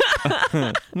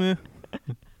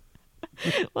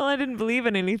 Well, I didn't believe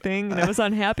in anything, and I was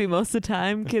unhappy most of the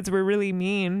time. Kids were really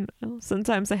mean.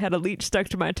 Sometimes I had a leech stuck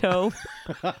to my toe.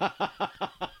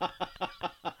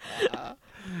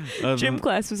 Gym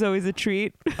class was always a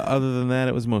treat. Other than that,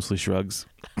 it was mostly shrugs.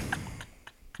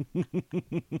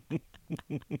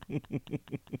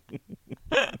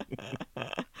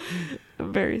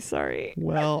 I'm very sorry.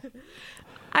 Well,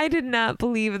 I did not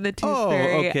believe in the Tooth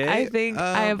Fairy. Okay. I think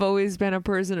I have always been a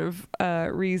person of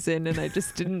reason, and I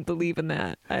just didn't believe in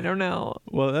that. I don't know.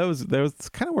 Well, that was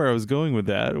kind of where I was going with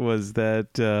that, was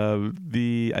that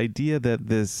the idea that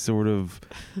this sort of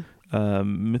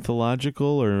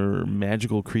mythological or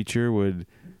magical creature would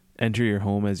enter your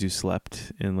home as you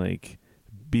slept and like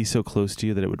be so close to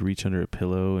you that it would reach under a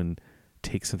pillow and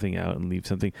take something out and leave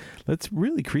something. That's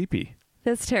really creepy.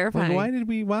 That's terrifying.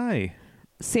 Like, why?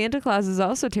 Santa Claus is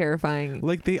also terrifying.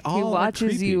 Like they all He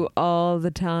watches you all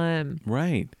the time.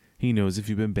 Right. He knows if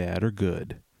you've been bad or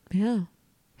good. Yeah.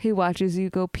 He watches you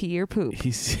go pee or poop.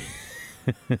 He's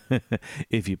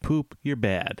if you poop, you're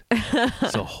bad.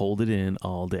 So hold it in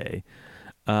all day.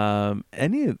 Or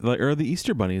the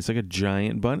Easter Bunny is like a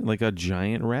giant bunny, like a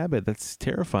giant rabbit. That's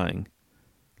terrifying.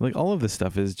 Like all of this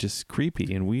stuff is just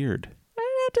creepy and weird.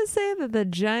 I'd have to say that the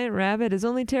giant rabbit is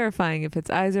only terrifying if its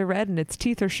eyes are red and its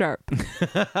teeth are sharp.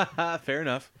 Fair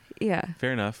enough. Yeah.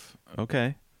 Fair enough.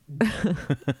 Okay.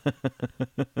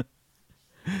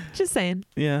 Just saying.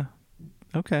 Yeah.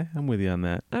 Okay. I'm with you on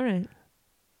that. All right.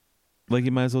 Like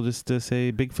you might as well just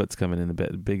say Bigfoot's coming in the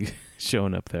bed. Big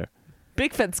showing up there.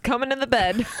 Bigfoot's coming in the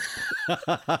bed.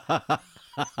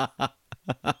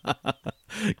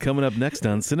 Coming up next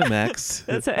on Cinemax.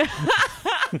 That's right.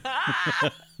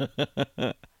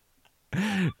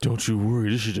 Don't you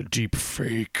worry, this is a deep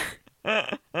fake.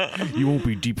 You won't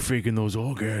be deep faking those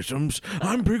orgasms.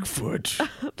 I'm Bigfoot.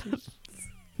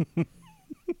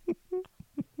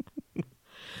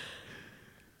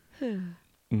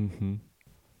 Mm-hmm.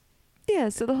 Yeah,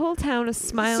 so the whole town is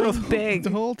smiling big.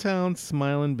 The whole town's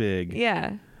smiling big.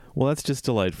 Yeah. Well, that's just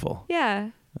delightful.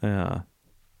 Yeah. Yeah.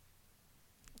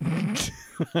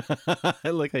 I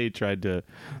like how you tried to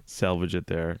salvage it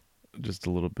there just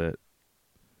a little bit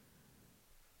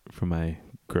from my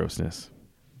grossness.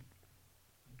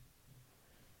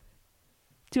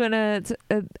 Do you want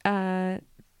to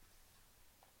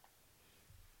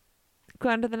go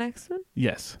on to the next one?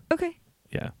 Yes. Okay.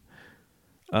 Yeah.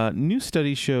 New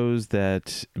study shows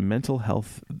that mental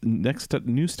health.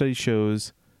 New study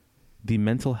shows the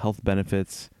mental health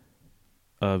benefits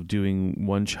of doing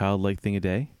one childlike thing a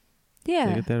day. Yeah.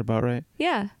 Did I get that about right?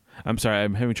 Yeah. I'm sorry.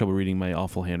 I'm having trouble reading my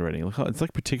awful handwriting. Look how it's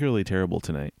like particularly terrible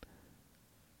tonight.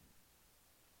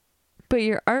 But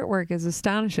your artwork is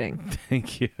astonishing.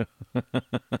 Thank you.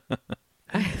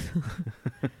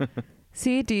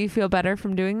 See, do you feel better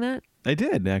from doing that? I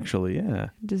did actually. Yeah.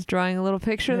 Just drawing a little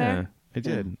picture there? I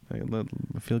did. I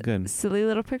feel good. Silly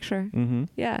little picture. Mm-hmm.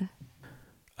 Yeah.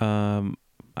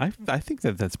 I think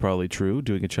that's probably true.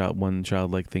 Doing one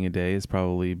childlike thing a day is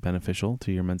probably beneficial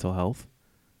to your mental health.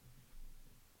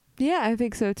 Yeah, I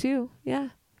think so too. Yeah.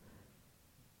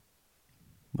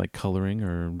 Like coloring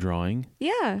or drawing.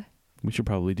 Yeah. We should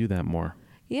probably do that more.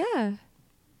 Yeah.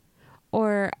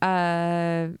 Or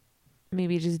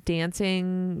maybe just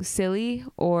dancing silly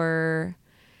or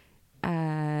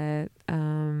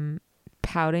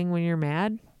pouting when you're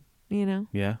mad, you know?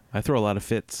 Yeah. I throw a lot of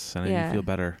fits and I feel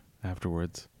better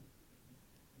afterwards.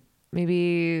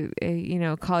 Maybe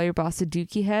call your boss a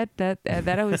dookie head.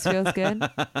 That always feels good.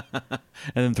 And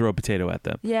then throw a potato at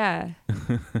them. Yeah.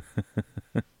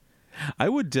 I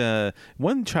would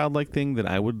one childlike thing that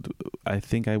I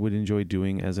think I would enjoy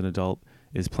doing as an adult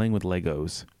is playing with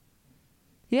Legos.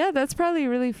 Yeah, that's probably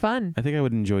really fun. I think I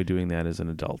would enjoy doing that as an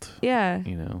adult. Yeah.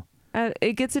 You know.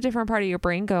 It gets a different part of your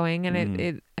brain going,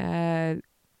 and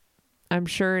I'm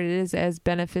sure it is as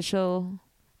beneficial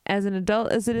as an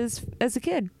adult as it is as a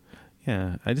kid.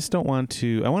 Yeah, I just don't want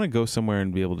to. I want to go somewhere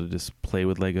and be able to just play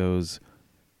with Legos,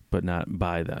 but not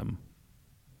buy them.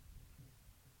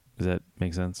 Does that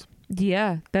make sense?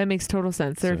 Yeah, that makes total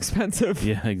sense. They're expensive.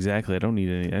 Yeah, exactly. I don't need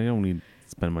to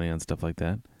spend money on stuff like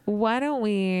that. Why don't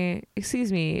we,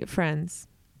 excuse me, friends,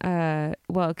 Kevin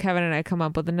and I come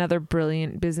up with another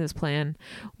brilliant business plan.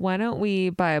 Why don't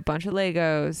we buy a bunch of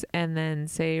Legos and then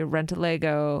say rent a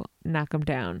Lego, knock them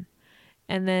down.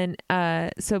 And then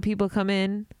so people come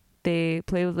in, they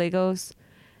play with Legos,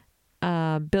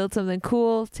 build something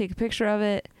cool, take a picture of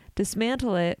it,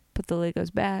 dismantle it, put the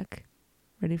Legos back,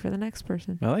 ready for the next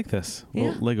person. I like this.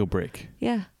 Yeah. Lego break.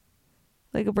 Yeah.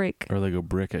 Lego break. Or Lego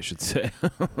brick, I should say.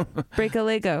 Break a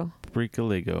Lego. Break a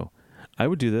Lego. I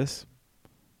would do this.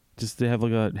 Just to have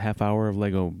like a half hour of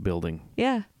Lego building.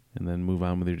 Yeah. And then move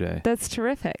on with your day. That's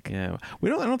terrific. Yeah. I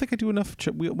don't think I do enough.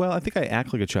 I think I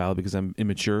act like a child because I'm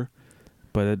immature.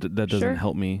 But that doesn't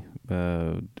help me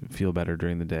feel better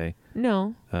during the day.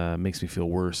 No. Makes me feel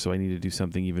worse. So I need to do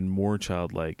something even more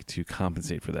childlike to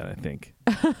compensate for that, I think.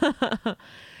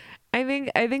 I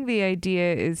think the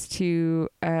idea is to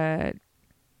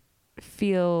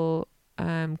feel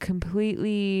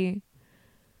completely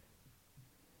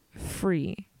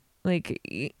free. Like,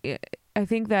 I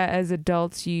think that as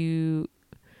adults, the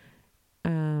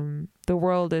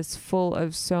world is full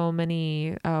of so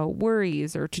many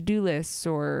worries or to-do lists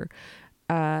or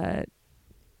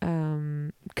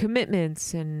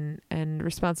commitments and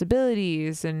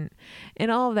responsibilities and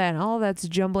all of that. And all of that's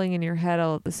jumbling in your head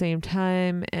all at the same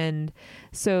time. And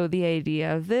so the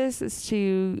idea of this is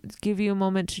to give you a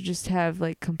moment to just have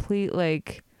like complete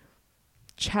like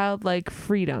childlike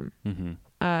freedom.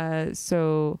 Mm-hmm.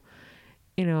 So,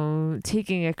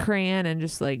 taking a crayon and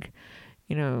just like,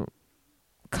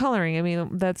 coloring. I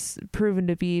mean, that's proven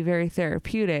to be very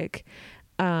therapeutic.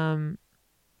 And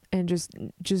just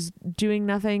doing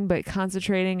nothing but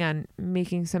concentrating on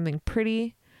making something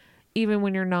pretty, even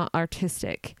when you're not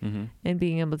artistic, mm-hmm. and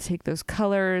being able to take those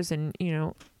colors and,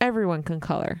 everyone can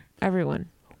color. Everyone.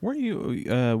 Weren't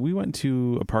you, we went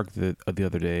to a park the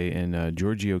other day and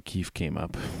Georgie O'Keeffe came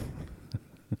up.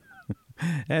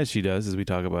 As she does, as we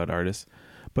talk about artists.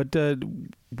 But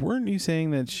weren't you saying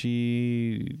that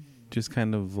she just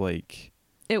kind of like...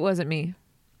 It wasn't me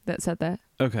that said that.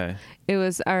 Okay. It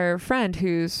was our friend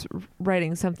who's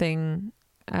writing something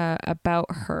about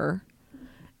her.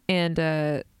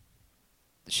 And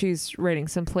she's writing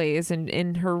some plays. And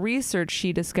in her research,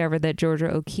 she discovered that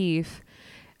Georgia O'Keeffe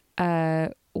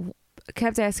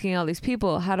kept asking all these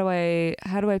people, how do I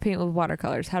paint with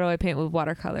watercolors? How do I paint with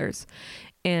watercolors?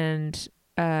 And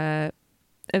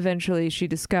eventually she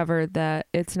discovered that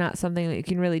it's not something that you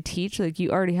can really teach. Like,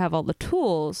 you already have all the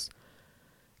tools.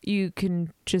 You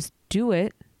can just do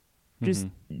it. Just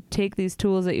take these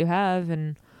tools that you have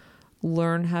and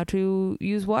learn how to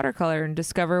use watercolor and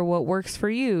discover what works for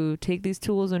you. Take these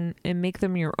tools and make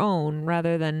them your own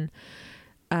rather than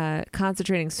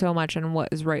concentrating so much on what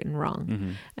is right and wrong.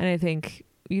 Mm-hmm. And I think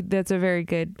that's a very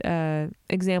good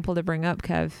example to bring up,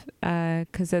 Kev,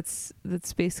 because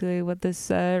that's basically what this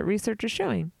research is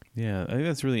showing. Yeah, I think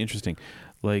that's really interesting.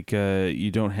 Like, you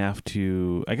don't have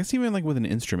to, I guess even like with an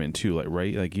instrument too, like,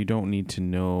 right? Like you don't need to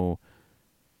know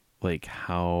like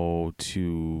how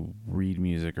to read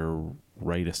music or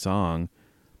write a song,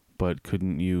 but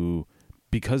couldn't you,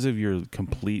 because of your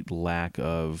complete lack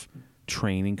of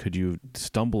training, could you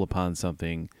stumble upon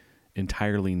something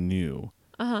entirely new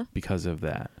because of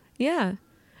that? Yeah.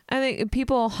 I think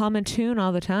people hum a tune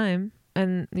all the time,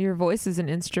 and your voice is an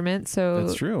instrument. So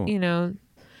that's true. You know,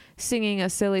 singing a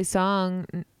silly song,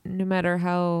 no matter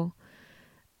how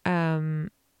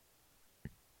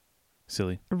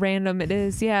silly, random it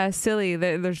is. Yeah, silly.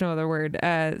 There's no other word.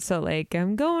 So like,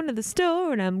 I'm going to the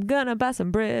store and I'm gonna buy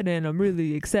some bread and I'm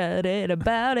really excited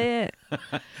about it.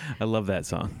 I love that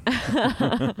song.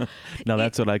 Now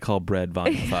that's what I call bread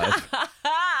volume 5.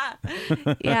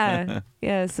 Yeah.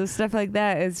 So stuff like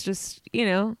that is just, you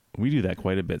know. We do that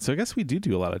quite a bit. So I guess we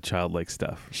do a lot of childlike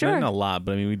stuff. Sure. Not a lot,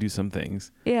 but I mean, we do some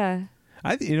things. Yeah.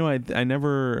 I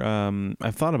never,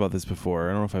 I've thought about this before.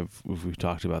 I don't know if we've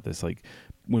talked about this. Like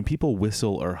when people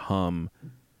whistle or hum,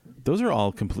 those are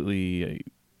all completely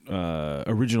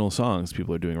original songs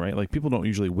people are doing, right? Like people don't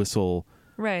usually whistle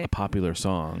a popular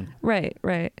song. Right.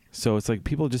 So it's like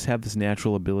people just have this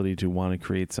natural ability to want to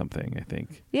create something, I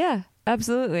think. Yeah,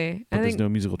 absolutely. But there's no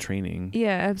musical training.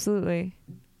 Yeah, absolutely.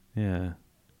 Yeah.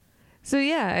 So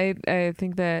yeah, I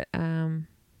think that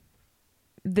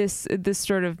this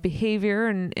sort of behavior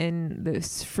and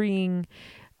this freeing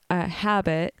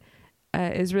habit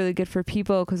is really good for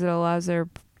people because it allows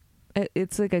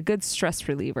it's like a good stress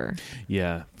reliever.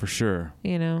 Yeah, for sure.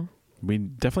 You know, we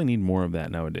definitely need more of that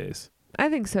nowadays. I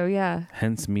think so. Yeah.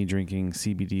 Hence me drinking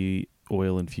CBD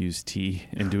oil infused tea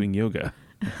and doing yoga.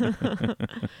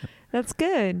 That's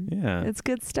good. Yeah, it's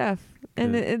good stuff,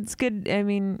 and it's good. I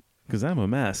mean, because I'm a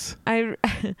mess. I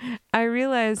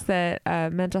realized that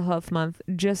Mental Health Month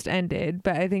just ended,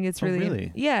 but I think it's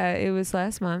really, yeah, it was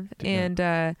last month.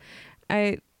 I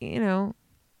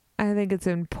think it's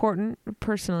important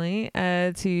personally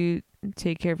to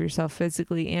take care of yourself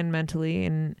physically and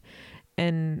mentally,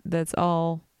 and that's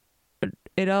all.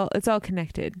 It's all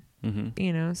connected. Mm-hmm.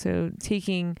 You know, so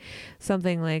taking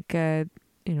something like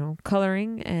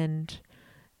coloring and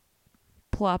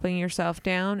plopping yourself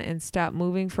down and stop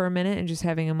moving for a minute and just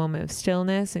having a moment of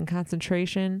stillness and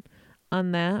concentration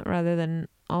on that rather than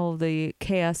all of the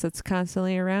chaos that's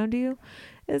constantly around you.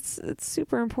 It's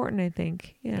super important, I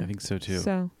think. Yeah. I think so too.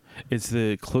 So it's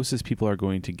the closest people are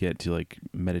going to get to like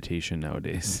meditation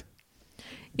nowadays.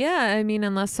 Yeah, I mean,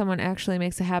 unless someone actually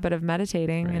makes a habit of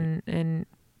meditating and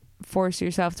force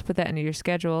yourself to put that into your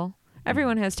schedule.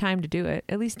 Everyone has time to do it,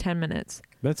 at least 10 minutes.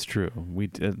 That's true.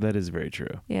 That is very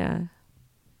true. Yeah.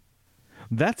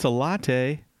 That's a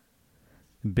latte.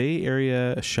 Bay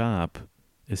Area shop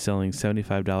is selling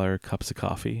 $75 cups of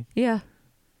coffee. Yeah.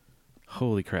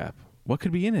 Holy crap. What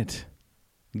could be in it?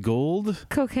 Gold?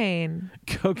 Cocaine.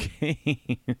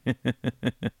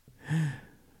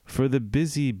 For the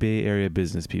busy Bay Area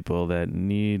business people that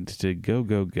need to go.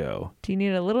 Do you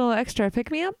need a little extra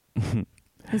pick-me-up?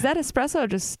 Is that espresso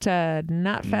just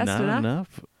not fast not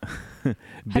enough?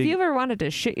 Have you ever wanted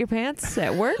to shit your pants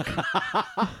at work?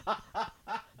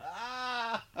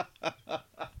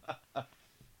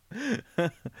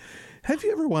 Have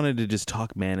you ever wanted to just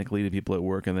talk manically to people at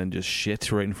work and then just shit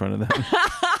right in front of them?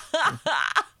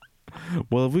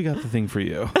 Well, have we got the thing for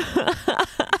you?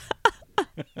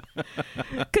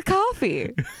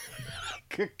 Coffee.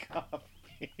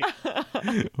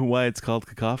 Why it's called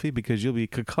coffee? Because you'll be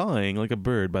cawing like a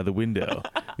bird by the window.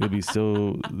 You'll be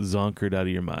so zonkered out of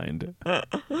your mind.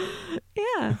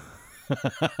 Yeah.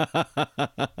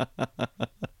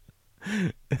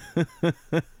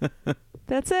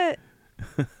 That's it.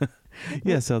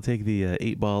 Yes, I'll take the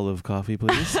 8-ball of coffee,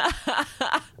 please.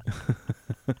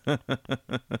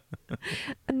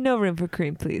 No room for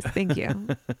cream, please. Thank you.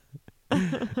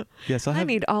 Yes, I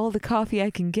need all the coffee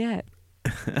I can get.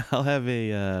 I'll have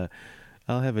a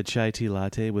chai tea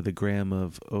latte with a gram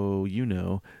of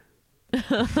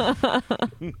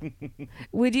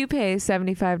Would you pay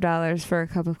 $75 for a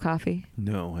cup of coffee?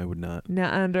 No, I would not.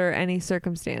 Not under any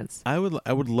circumstance. I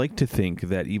would like to think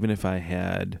that even if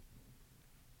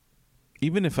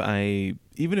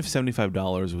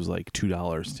 $75 was like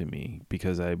 $2 to me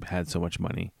because I had so much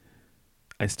money,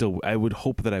 I would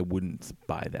hope that I wouldn't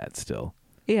buy that still.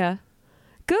 Yeah.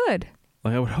 Good.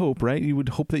 Like I would hope, right? You would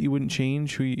hope that you wouldn't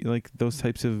change who you, like those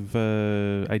types of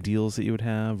ideals that you would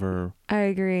have, or I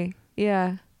agree.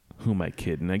 Yeah. who am I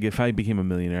kidding? Like if I became a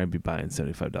millionaire, I'd be buying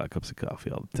 $75 cups of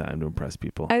coffee all the time to impress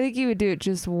people. I think you would do it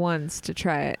just once to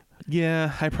try it.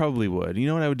 Yeah, I probably would. You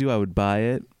know what I would do? I would buy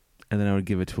it, and then I would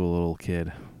give it to a little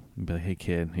kid. And be like, hey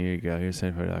kid, here you go. Here's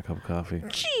a $75 cup of coffee.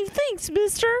 Gee, thanks,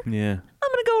 mister. Yeah.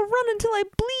 I'm going to go run until I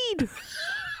bleed.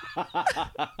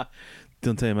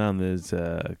 Don't tell your mom there's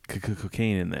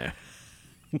cocaine in there.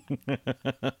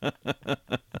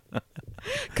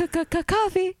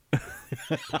 Coffee.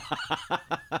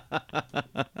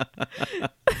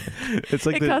 It's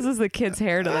like it causes the kid's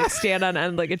hair to like stand on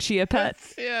end like a chia pet.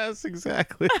 Yes,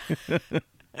 exactly.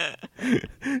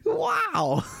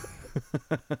 Wow.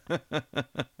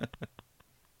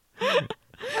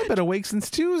 I've been awake since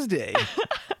Tuesday.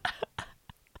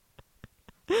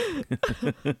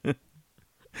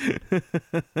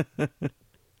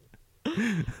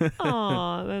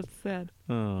 Oh, that's sad.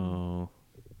 Oh,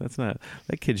 that's not.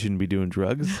 That kid shouldn't be doing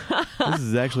drugs. This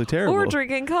is actually terrible. Or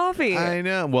drinking coffee. I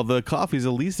know. Well, the coffee's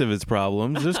the least of his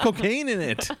problems. There's cocaine in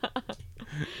it.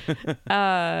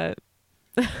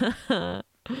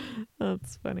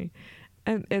 That's funny.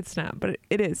 And it's not, but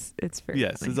it is. It's very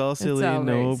Yes, funny. it's all silly. all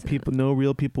very No silly. people, no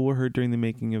real people were hurt during the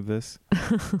making of this.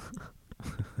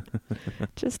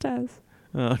 Just us.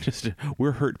 Just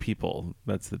we're hurt people.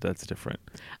 That's different.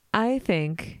 I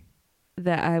think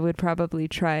that I would probably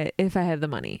try it if I had the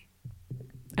money.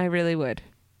 I really would.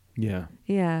 Yeah.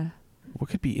 Yeah. What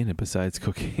could be in it besides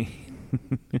cocaine?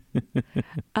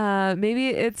 Maybe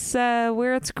it's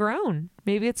where it's grown.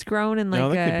 Maybe it's grown in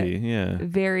like that could be. Yeah.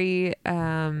 very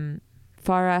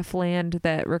far off land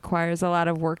that requires a lot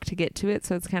of work to get to it,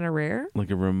 so it's kind of rare. Like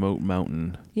a remote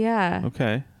mountain. Yeah.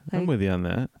 Okay. I'm Like- with you on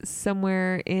that.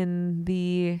 Somewhere in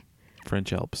the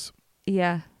French Alps.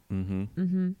 yeah. Mm-hmm.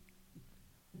 Mhm.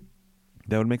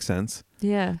 That would make sense.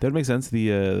 Yeah. That would make sense.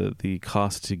 The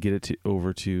cost to get it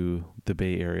over to the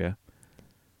Bay Area.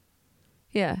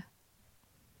 Yeah.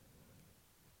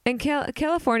 And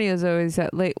California is always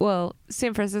at like, well,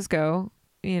 San Francisco,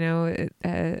 you know,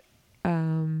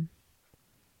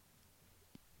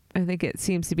 I think it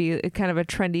seems to be kind of a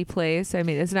trendy place. I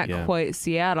mean, it's not Yeah. quite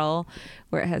Seattle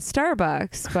where it has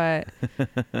Starbucks, but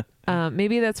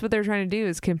maybe that's what they're trying to do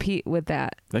is compete with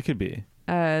that. That could be.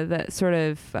 That sort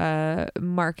of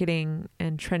marketing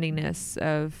and trendiness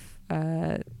of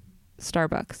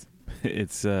Starbucks.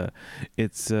 It's Starbucks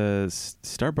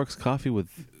coffee with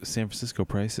San Francisco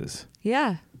prices.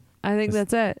 Yeah, I think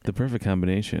that's it. The perfect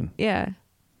combination. Yeah.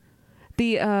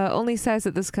 The only size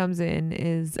that this comes in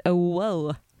is a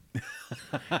whoa.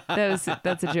 That's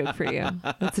a joke for you.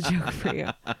 That's a joke for you.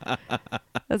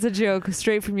 That's a joke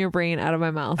straight from your brain out of my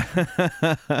mouth.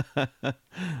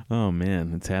 Oh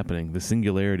man, it's happening. The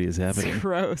singularity is happening. It's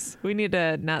gross. We need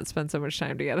to not spend so much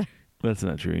time together. That's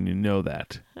not true, and you know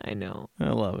that. I know.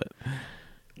 I love it.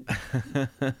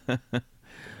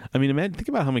 I mean, think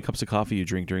about how many cups of coffee you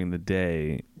drink during the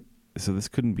day. So this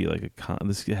couldn't be like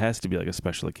this has to be like a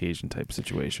special occasion type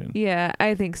situation. Yeah,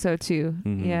 I think so too.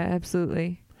 Mhm. Yeah,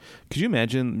 absolutely. Could you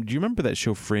imagine? Do you remember that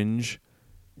show Fringe?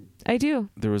 I do.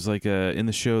 There was like in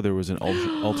the show there was an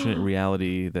alternate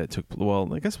reality that took.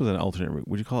 Well, I guess it was an alternate.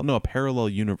 Would you call it? No, a parallel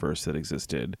universe that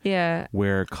existed Yeah.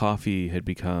 where coffee had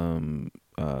become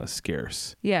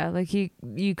scarce. Yeah, like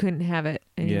you couldn't have it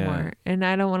anymore. And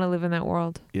I don't want to live in that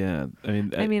world. Yeah,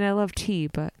 I mean, I love tea,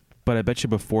 but I bet you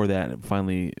before that it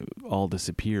finally all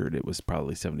disappeared. It was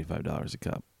probably $75 a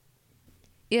cup.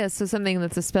 yeah, so something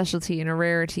that's a specialty and a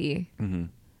rarity. Mm-hmm.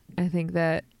 I think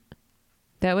that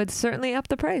would certainly up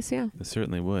the price. Yeah. It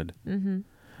certainly would. Mm-hmm.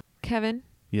 Kevin,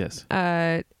 Yes.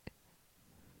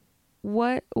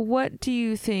 what do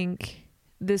you think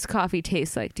this coffee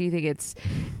tastes like? Do you think it's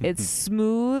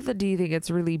smooth? Do you think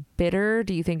it's really bitter?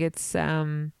 Do you think it's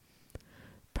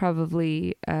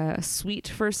probably sweet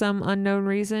for some unknown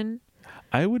reason?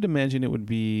 I would imagine it would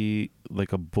be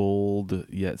like a bold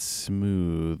yet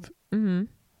smooth, Mm-hmm.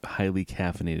 highly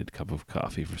caffeinated cup of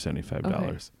coffee for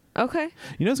 $75. Okay.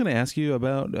 You know, I was going to ask you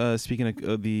about speaking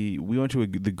of we went to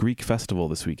the Greek festival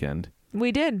this weekend,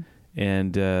 We did.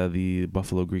 and the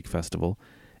Buffalo Greek Festival,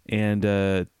 and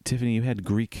Tiffany, you had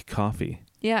Greek coffee.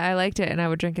 Yeah, I liked it, and I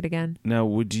would drink it again. Now,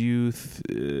 would you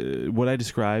what I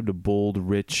described, a bold,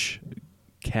 rich,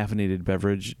 caffeinated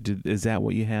beverage? Is that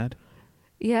what you had?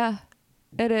 Yeah,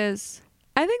 it is.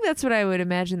 I think that's what I would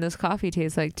imagine this coffee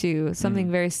tastes like too. Something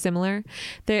very similar.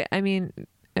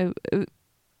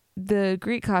 The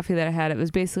Greek coffee that I had, it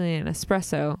was basically an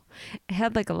espresso. It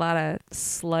had like a lot of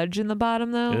sludge in the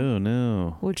bottom though, Oh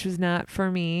no, which was not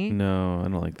for me. no, I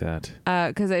don't like that.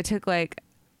 Because I took like,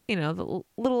 the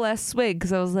little less swig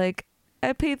because I was like,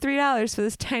 I paid $3 for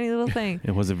this tiny little thing.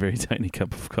 It was a very tiny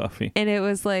cup of coffee. And it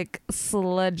was like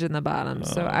sludge in the bottom.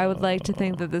 So I would like to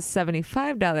think that this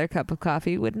 $75 cup of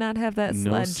coffee would not have that sludge.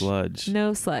 No sludge.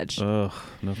 No sludge. Ugh,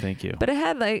 no thank you. But it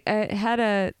had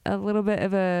a little bit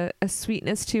of a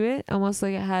sweetness to it. Almost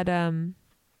like it had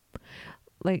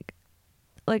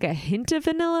like a hint of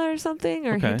vanilla or something,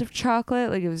 or a hint of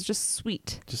chocolate. Like it was just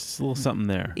sweet. Just a little something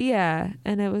there. Yeah,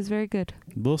 and it was very good.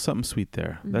 A little something sweet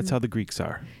there. Mm-hmm. That's how the Greeks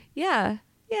are. Yeah,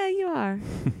 you are.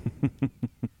 A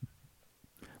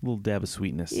little dab of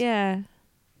sweetness. Yeah.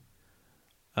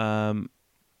 Do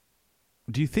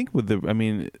you think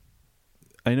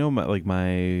I know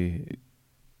my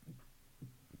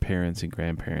parents and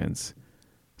grandparents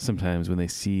sometimes when they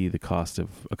see the cost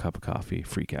of a cup of coffee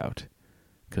freak out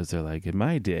because they're like, in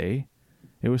my day,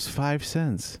 it was 5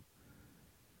 cents.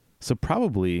 So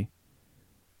probably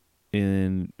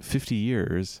in 50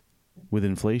 years with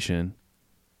inflation,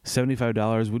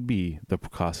 $75 would be the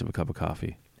cost of a cup of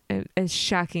coffee. As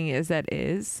shocking as that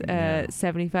is,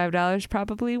 $75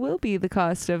 probably will be the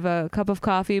cost of a cup of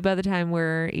coffee by the time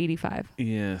we're 85.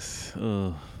 Yes.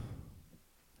 Ugh.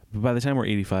 But by the time we're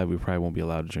 85, we probably won't be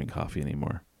allowed to drink coffee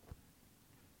anymore.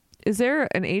 Is there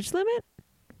an age limit?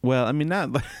 Well, I mean,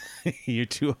 not you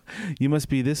must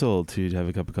be this old to have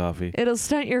a cup of coffee. It'll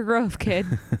stunt your growth, kid.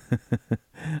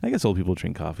 I guess old people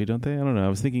drink coffee, don't they? I don't know. I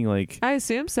was thinking I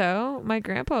assume so. My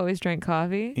grandpa always drank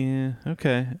coffee. Yeah,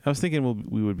 okay. I was thinking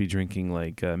we would be drinking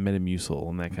Metamucil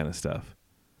and that kind of stuff.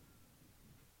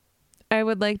 I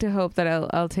would like to hope that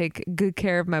I'll take good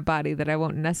care of my body, that I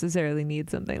won't necessarily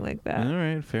need something like that. All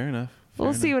right, fair enough.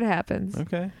 We'll see what happens.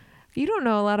 Okay. You don't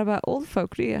know a lot about old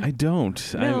folk, do you? I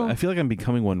don't. No. I feel like I'm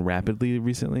becoming one rapidly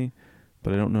recently,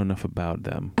 but I don't know enough about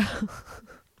them.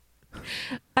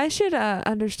 I should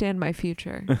understand my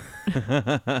future.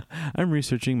 I'm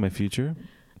researching my future.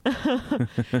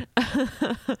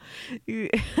 You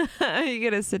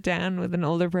gotta sit down with an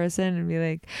older person and be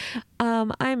like,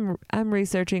 I'm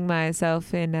researching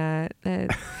myself in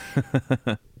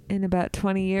about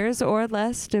 20 years or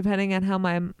less, depending on how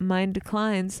my mind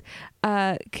declines.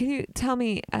 Can you tell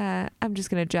me, I'm just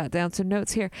going to jot down some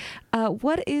notes here.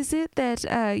 What is it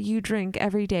that you drink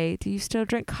every day? Do you still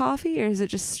drink coffee, or is it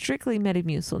just strictly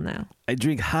Metamucil now? I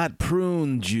drink hot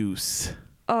prune juice.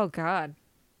 Oh, God.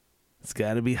 It's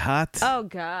got to be hot. Oh,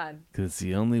 God. Because it's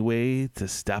the only way to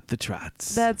stop the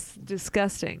trots. That's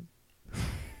disgusting.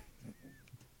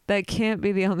 That can't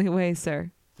be the only way,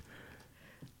 sir.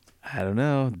 I don't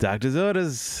know. Doctor's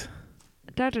orders.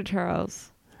 Dr.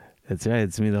 Charles. That's right.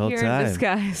 It's me the whole You're time. in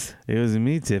disguise. It was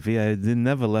me, Tiffy. I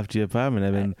never left your apartment.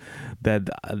 I've been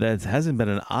that hasn't been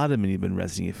an ottoman you've been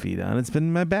resting your feet on. It's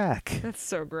been my back. That's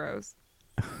so gross.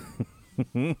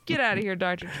 Get out of here,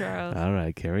 Dr. Charles. All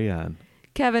right, carry on.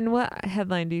 Kevin, what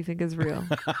headline do you think is real?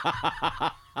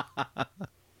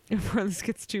 Before this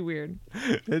gets too weird.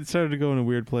 It started to go in a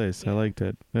weird place. I liked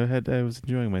it. I was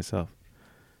enjoying myself.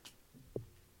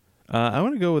 I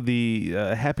want to go with the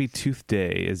Happy Tooth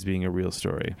Day as being a real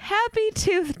story. Happy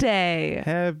Tooth Day.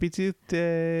 Happy Tooth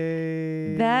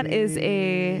Day. That is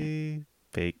a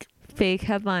fake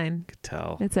headline. Could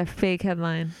tell. It's a fake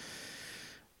headline.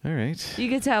 All right. You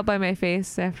could tell by my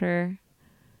face after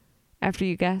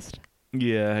you guessed.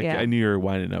 Yeah. I knew you were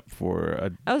winding up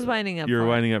for. I was winding up. You were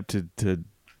winding up to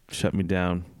shut me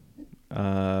down.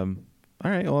 All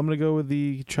right. Well, I'm gonna go with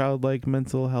the childlike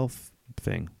mental health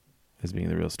thing as being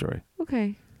the real story.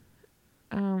 Okay.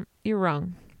 You're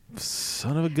wrong.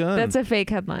 Son of a gun. That's a fake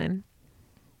headline.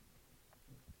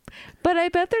 But I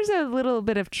bet there's a little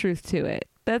bit of truth to it.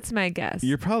 That's my guess.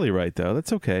 You're probably right, though.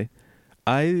 That's okay.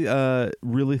 I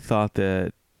really thought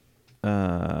that,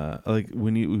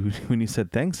 when you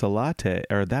said thanks a latte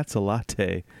or that's a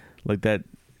latte, like that.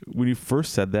 When you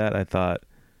first said that, I thought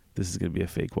this is gonna be a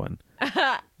fake one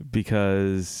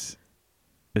because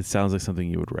it sounds like something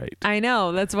you would write. I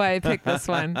know. That's why I picked this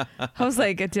one. I was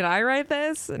like, did I write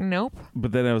this? Nope.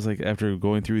 But then I was like, after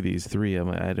going through these three, I'm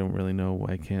like, I don't really know.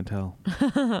 I can't tell.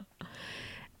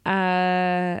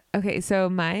 Okay, so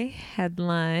my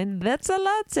headline, that's a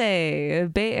latte.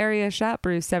 Bay Area shop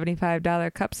brews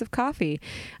 $75 cups of coffee.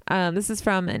 This is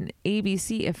from an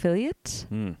ABC affiliate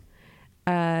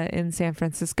in San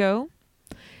Francisco.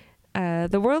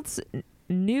 The world's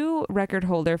new record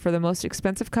holder for the most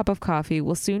expensive cup of coffee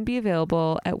will soon be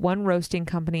available at one roasting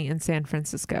company in San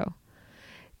Francisco.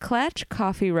 Klatch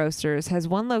Coffee Roasters has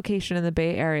one location in the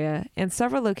Bay Area and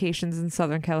several locations in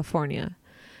Southern California.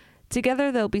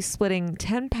 Together, they'll be splitting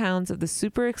 10 pounds of the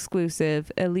super exclusive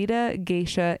Elita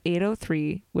Geisha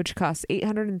 803, which costs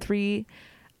 $803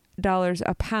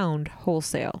 a pound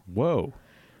wholesale. Whoa.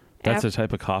 That's a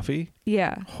type of coffee?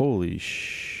 Yeah. Holy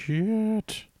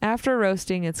shit. After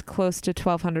roasting, it's close to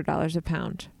 $1,200 a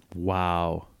pound.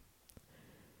 Wow.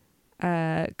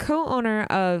 Co-owner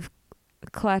of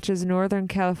Klatch's Northern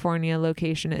California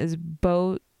location is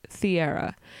Bo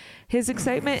Thierra. His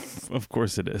excitement... Of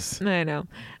course it is. I know.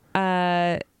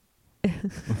 I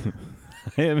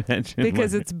imagine.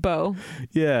 Because it's Bo.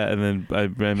 Yeah, and then I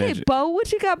imagine... Hey, Bo,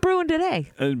 what you got brewing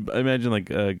today? I imagine like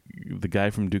the guy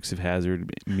from Dukes of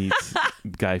Hazzard meets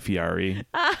Guy Fieri.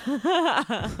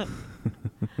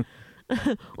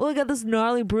 Well, I got this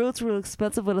gnarly brew. It's real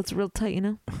expensive, but it's real tight, you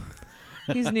know?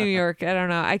 He's New York. I don't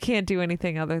know. I can't do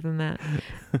anything other than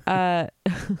that.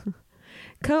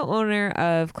 Co-owner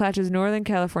of Klatch's Northern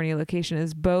California location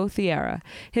is Bo Thierra.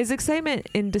 His excitement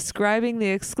in describing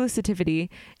the exclusivity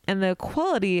and the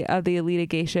quality of the Elite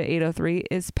Geisha 803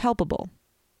 is palpable.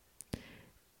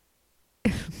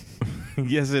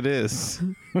 Yes, it is.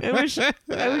 I wish I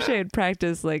had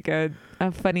practiced like a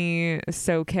funny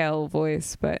SoCal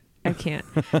voice, but I can't.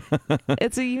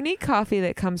 It's a unique coffee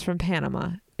that comes from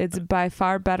Panama. It's by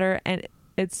far better, and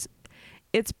it's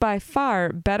by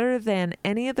far better than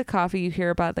any of the coffee you hear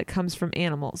about that comes from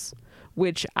animals,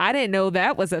 which I didn't know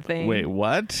that was a thing. Wait,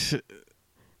 what?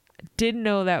 Didn't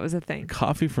know that was a thing.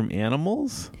 Coffee from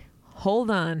animals?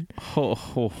 Hold on.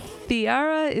 Oh.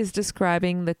 Thierra is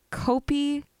describing the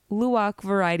Kopi Luwak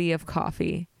variety of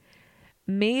coffee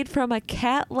made from a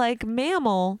cat-like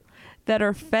mammal that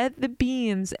are fed the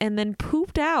beans and then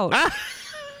pooped out.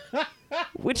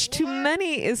 Which to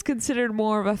many is considered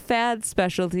more of a fad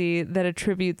specialty that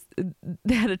attributes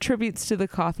to the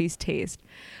coffee's taste.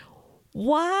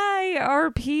 Why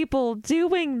are people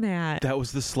doing that? That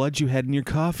was the sludge you had in your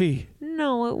coffee.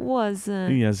 No, it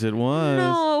wasn't. Yes, it was.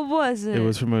 No, it wasn't. It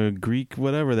was from a Greek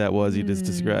whatever that was you just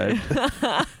described.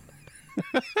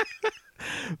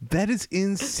 That is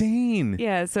insane.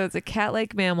 Yeah, so it's a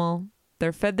cat-like mammal.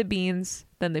 They're fed the beans,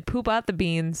 then they poop out the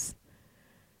beans.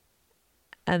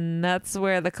 And that's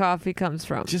where the coffee comes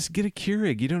from. Just get a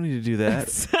Keurig. You don't need to do that.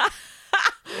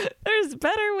 There's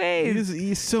better ways.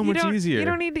 It's so much easier. You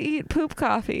don't need to eat poop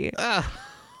coffee.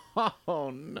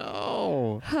 Oh,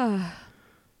 no.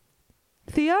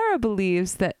 Thierra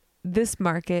believes that this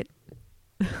market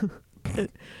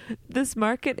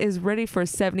is ready for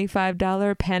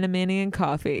 $75 Panamanian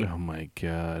coffee. Oh, my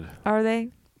God. Are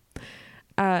they?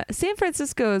 San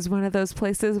Francisco is one of those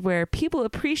places where people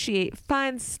appreciate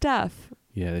fine stuff.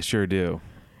 Yeah, they sure do.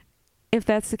 If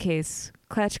that's the case,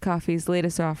 Klatch Coffee's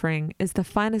latest offering is the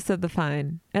finest of the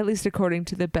fine, at least according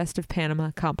to the Best of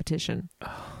Panama competition.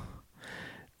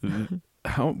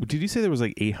 How did you say there was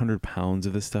like 800 pounds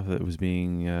of this stuff that was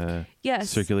being yes.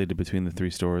 circulated between the 3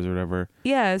 stores or whatever?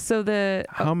 Yeah, so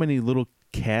how many little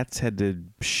cats had to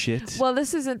shit? Well,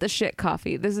 this isn't the shit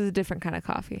coffee. This is a different kind of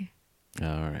coffee.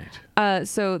 All right.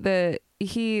 So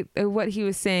what he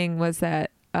was saying was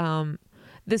that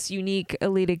this unique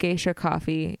Elite Geisha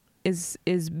coffee is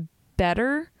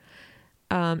better.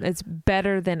 It's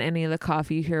better than any of the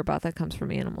coffee you hear about that comes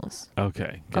from animals.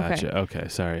 Okay, gotcha. Okay,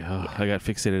 sorry. Oh, I got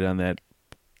fixated on that.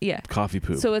 Yeah. Coffee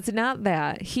poop. So it's not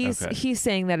that. He's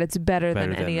saying that it's better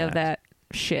than any of that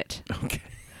shit. Okay.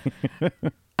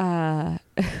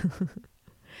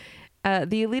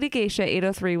 The Elite Geisha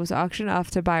 803 was auctioned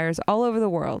off to buyers all over the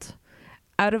world.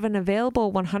 Out of an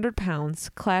available 100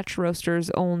 pounds, Klatch Roasters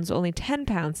owns only 10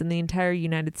 pounds in the entire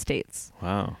United States.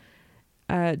 Wow.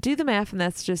 Do the math, and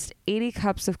that's just 80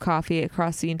 cups of coffee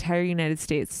across the entire United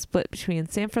States, split between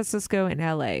San Francisco and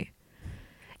LA.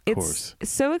 It's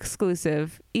so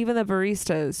exclusive, even the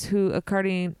baristas, who,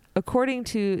 according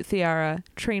to Thierra,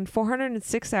 trained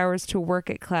 406 hours to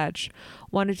work at Klatch,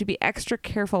 wanted to be extra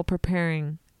careful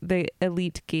preparing the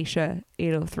Elite Geisha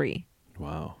 803.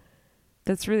 Wow.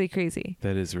 That's really crazy.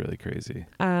 That is really crazy.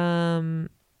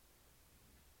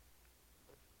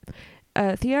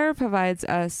 Thierra provides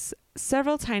us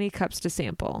several tiny cups to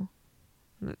sample.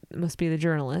 Must be the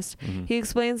journalist. Mm-hmm. He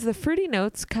explains the fruity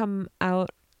notes come out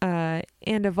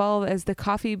and evolve as the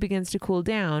coffee begins to cool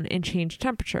down and change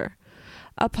temperature.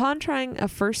 Upon trying a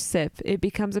first sip, it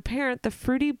becomes apparent the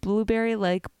fruity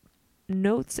blueberry-like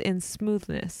notes and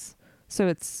smoothness. So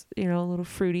it's, a little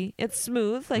fruity. It's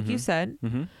smooth, like you said.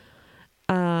 Mm-hmm.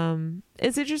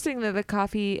 It's interesting that the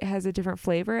coffee has a different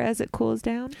flavor as it cools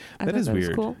down. That is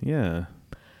weird. Cool. Yeah.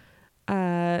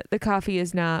 The coffee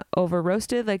is not over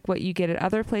roasted like what you get at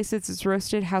other places. It's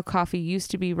roasted how coffee used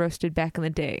to be roasted back in the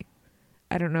day.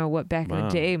 I don't know what back in the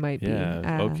day might be.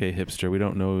 Okay, hipster. We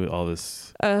don't know all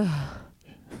this.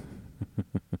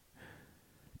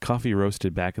 Coffee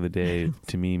roasted back in the day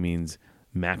to me means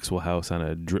Maxwell House on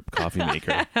a drip coffee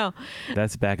maker.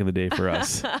 That's back in the day for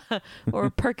us. Or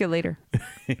a percolator.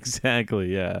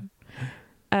 Exactly, yeah.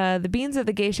 The beans of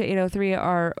the Geisha 803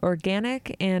 are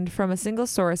organic and from a single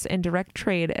source and direct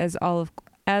trade as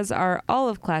are all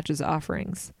of Klatch's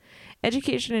offerings.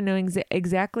 Education and knowing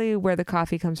exactly where the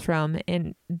coffee comes from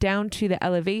and down to the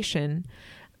elevation,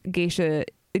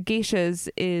 Geisha's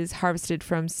is harvested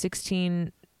from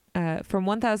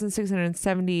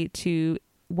 1,670 to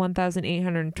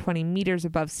 1,820 meters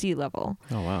above sea level.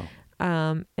 Oh, wow.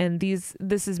 And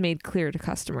this is made clear to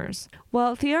customers.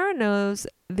 Well, Theara knows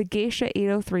the Geisha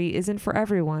 803 isn't for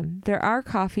everyone. There are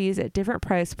coffees at different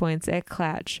price points at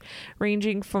Klatch,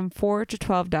 ranging from $4 to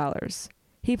 $12.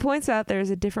 He points out there is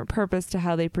a different purpose to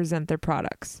how they present their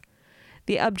products.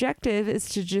 The objective is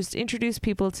to just introduce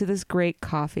people to this great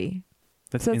coffee.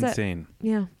 That's insane.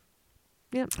 Yeah.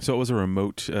 Yep. So it was a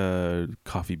remote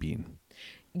coffee bean.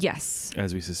 Yes.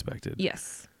 As we suspected.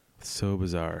 Yes. So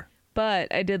bizarre.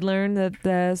 But I did learn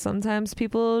that sometimes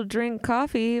people drink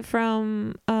coffee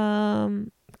from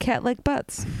cat-like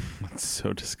butts. That's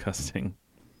so disgusting.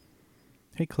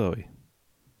 Hey, Chloe.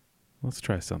 Let's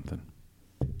try something.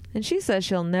 And she says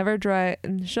she'll never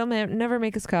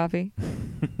make us coffee.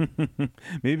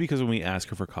 Maybe because when we ask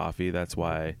her for coffee, that's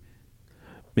why.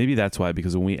 Maybe that's why,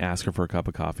 because when we ask her for a cup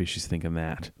of coffee, she's thinking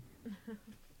that.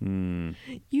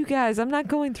 You guys, I'm not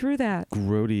going through that.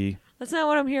 Grody. That's not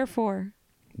what I'm here for.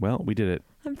 Well, we did it.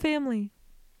 I'm family.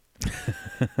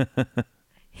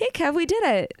 Hey, Kev, we did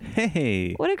it.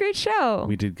 Hey. What a great show.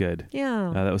 We did good.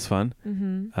 Yeah. That was fun.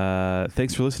 Mm-hmm.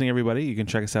 Thanks for listening, everybody. You can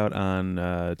check us out on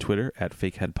Twitter at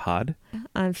FakeHeadPod.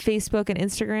 On Facebook and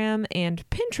Instagram and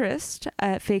Pinterest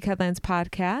at Fake Headlines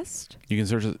Podcast. You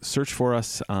can search for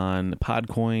us on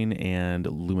Podcoin and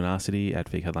Luminosity at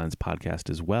Fake Headlines Podcast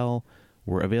as well.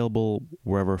 We're available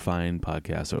wherever fine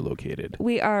podcasts are located.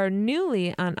 We are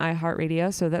newly on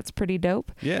iHeartRadio, so that's pretty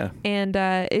dope. Yeah. And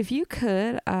if you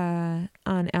could, on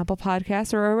Apple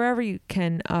Podcasts or wherever you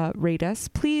can rate us,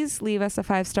 please leave us a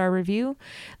 5-star review.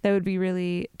 That would be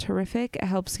really terrific. It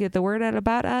helps get the word out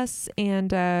about us.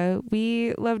 And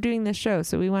we love doing this show,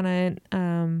 so we want to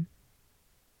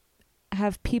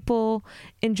have people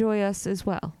enjoy us as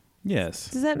well. Yes.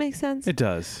 Does that make sense? It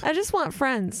does. I just want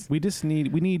friends. We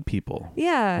need people.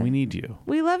 Yeah. We need you.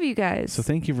 We love you guys. So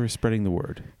thank you for spreading the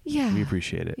word. Yeah. We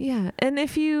appreciate it. Yeah. And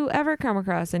if you ever come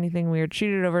across anything weird,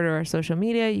 shoot it over to our social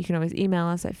media. You can always email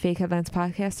us at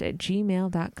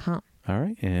fakeheadlinespodcast@gmail.com. All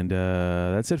right. And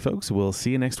that's it, folks. We'll see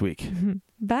you next week.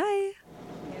 Bye.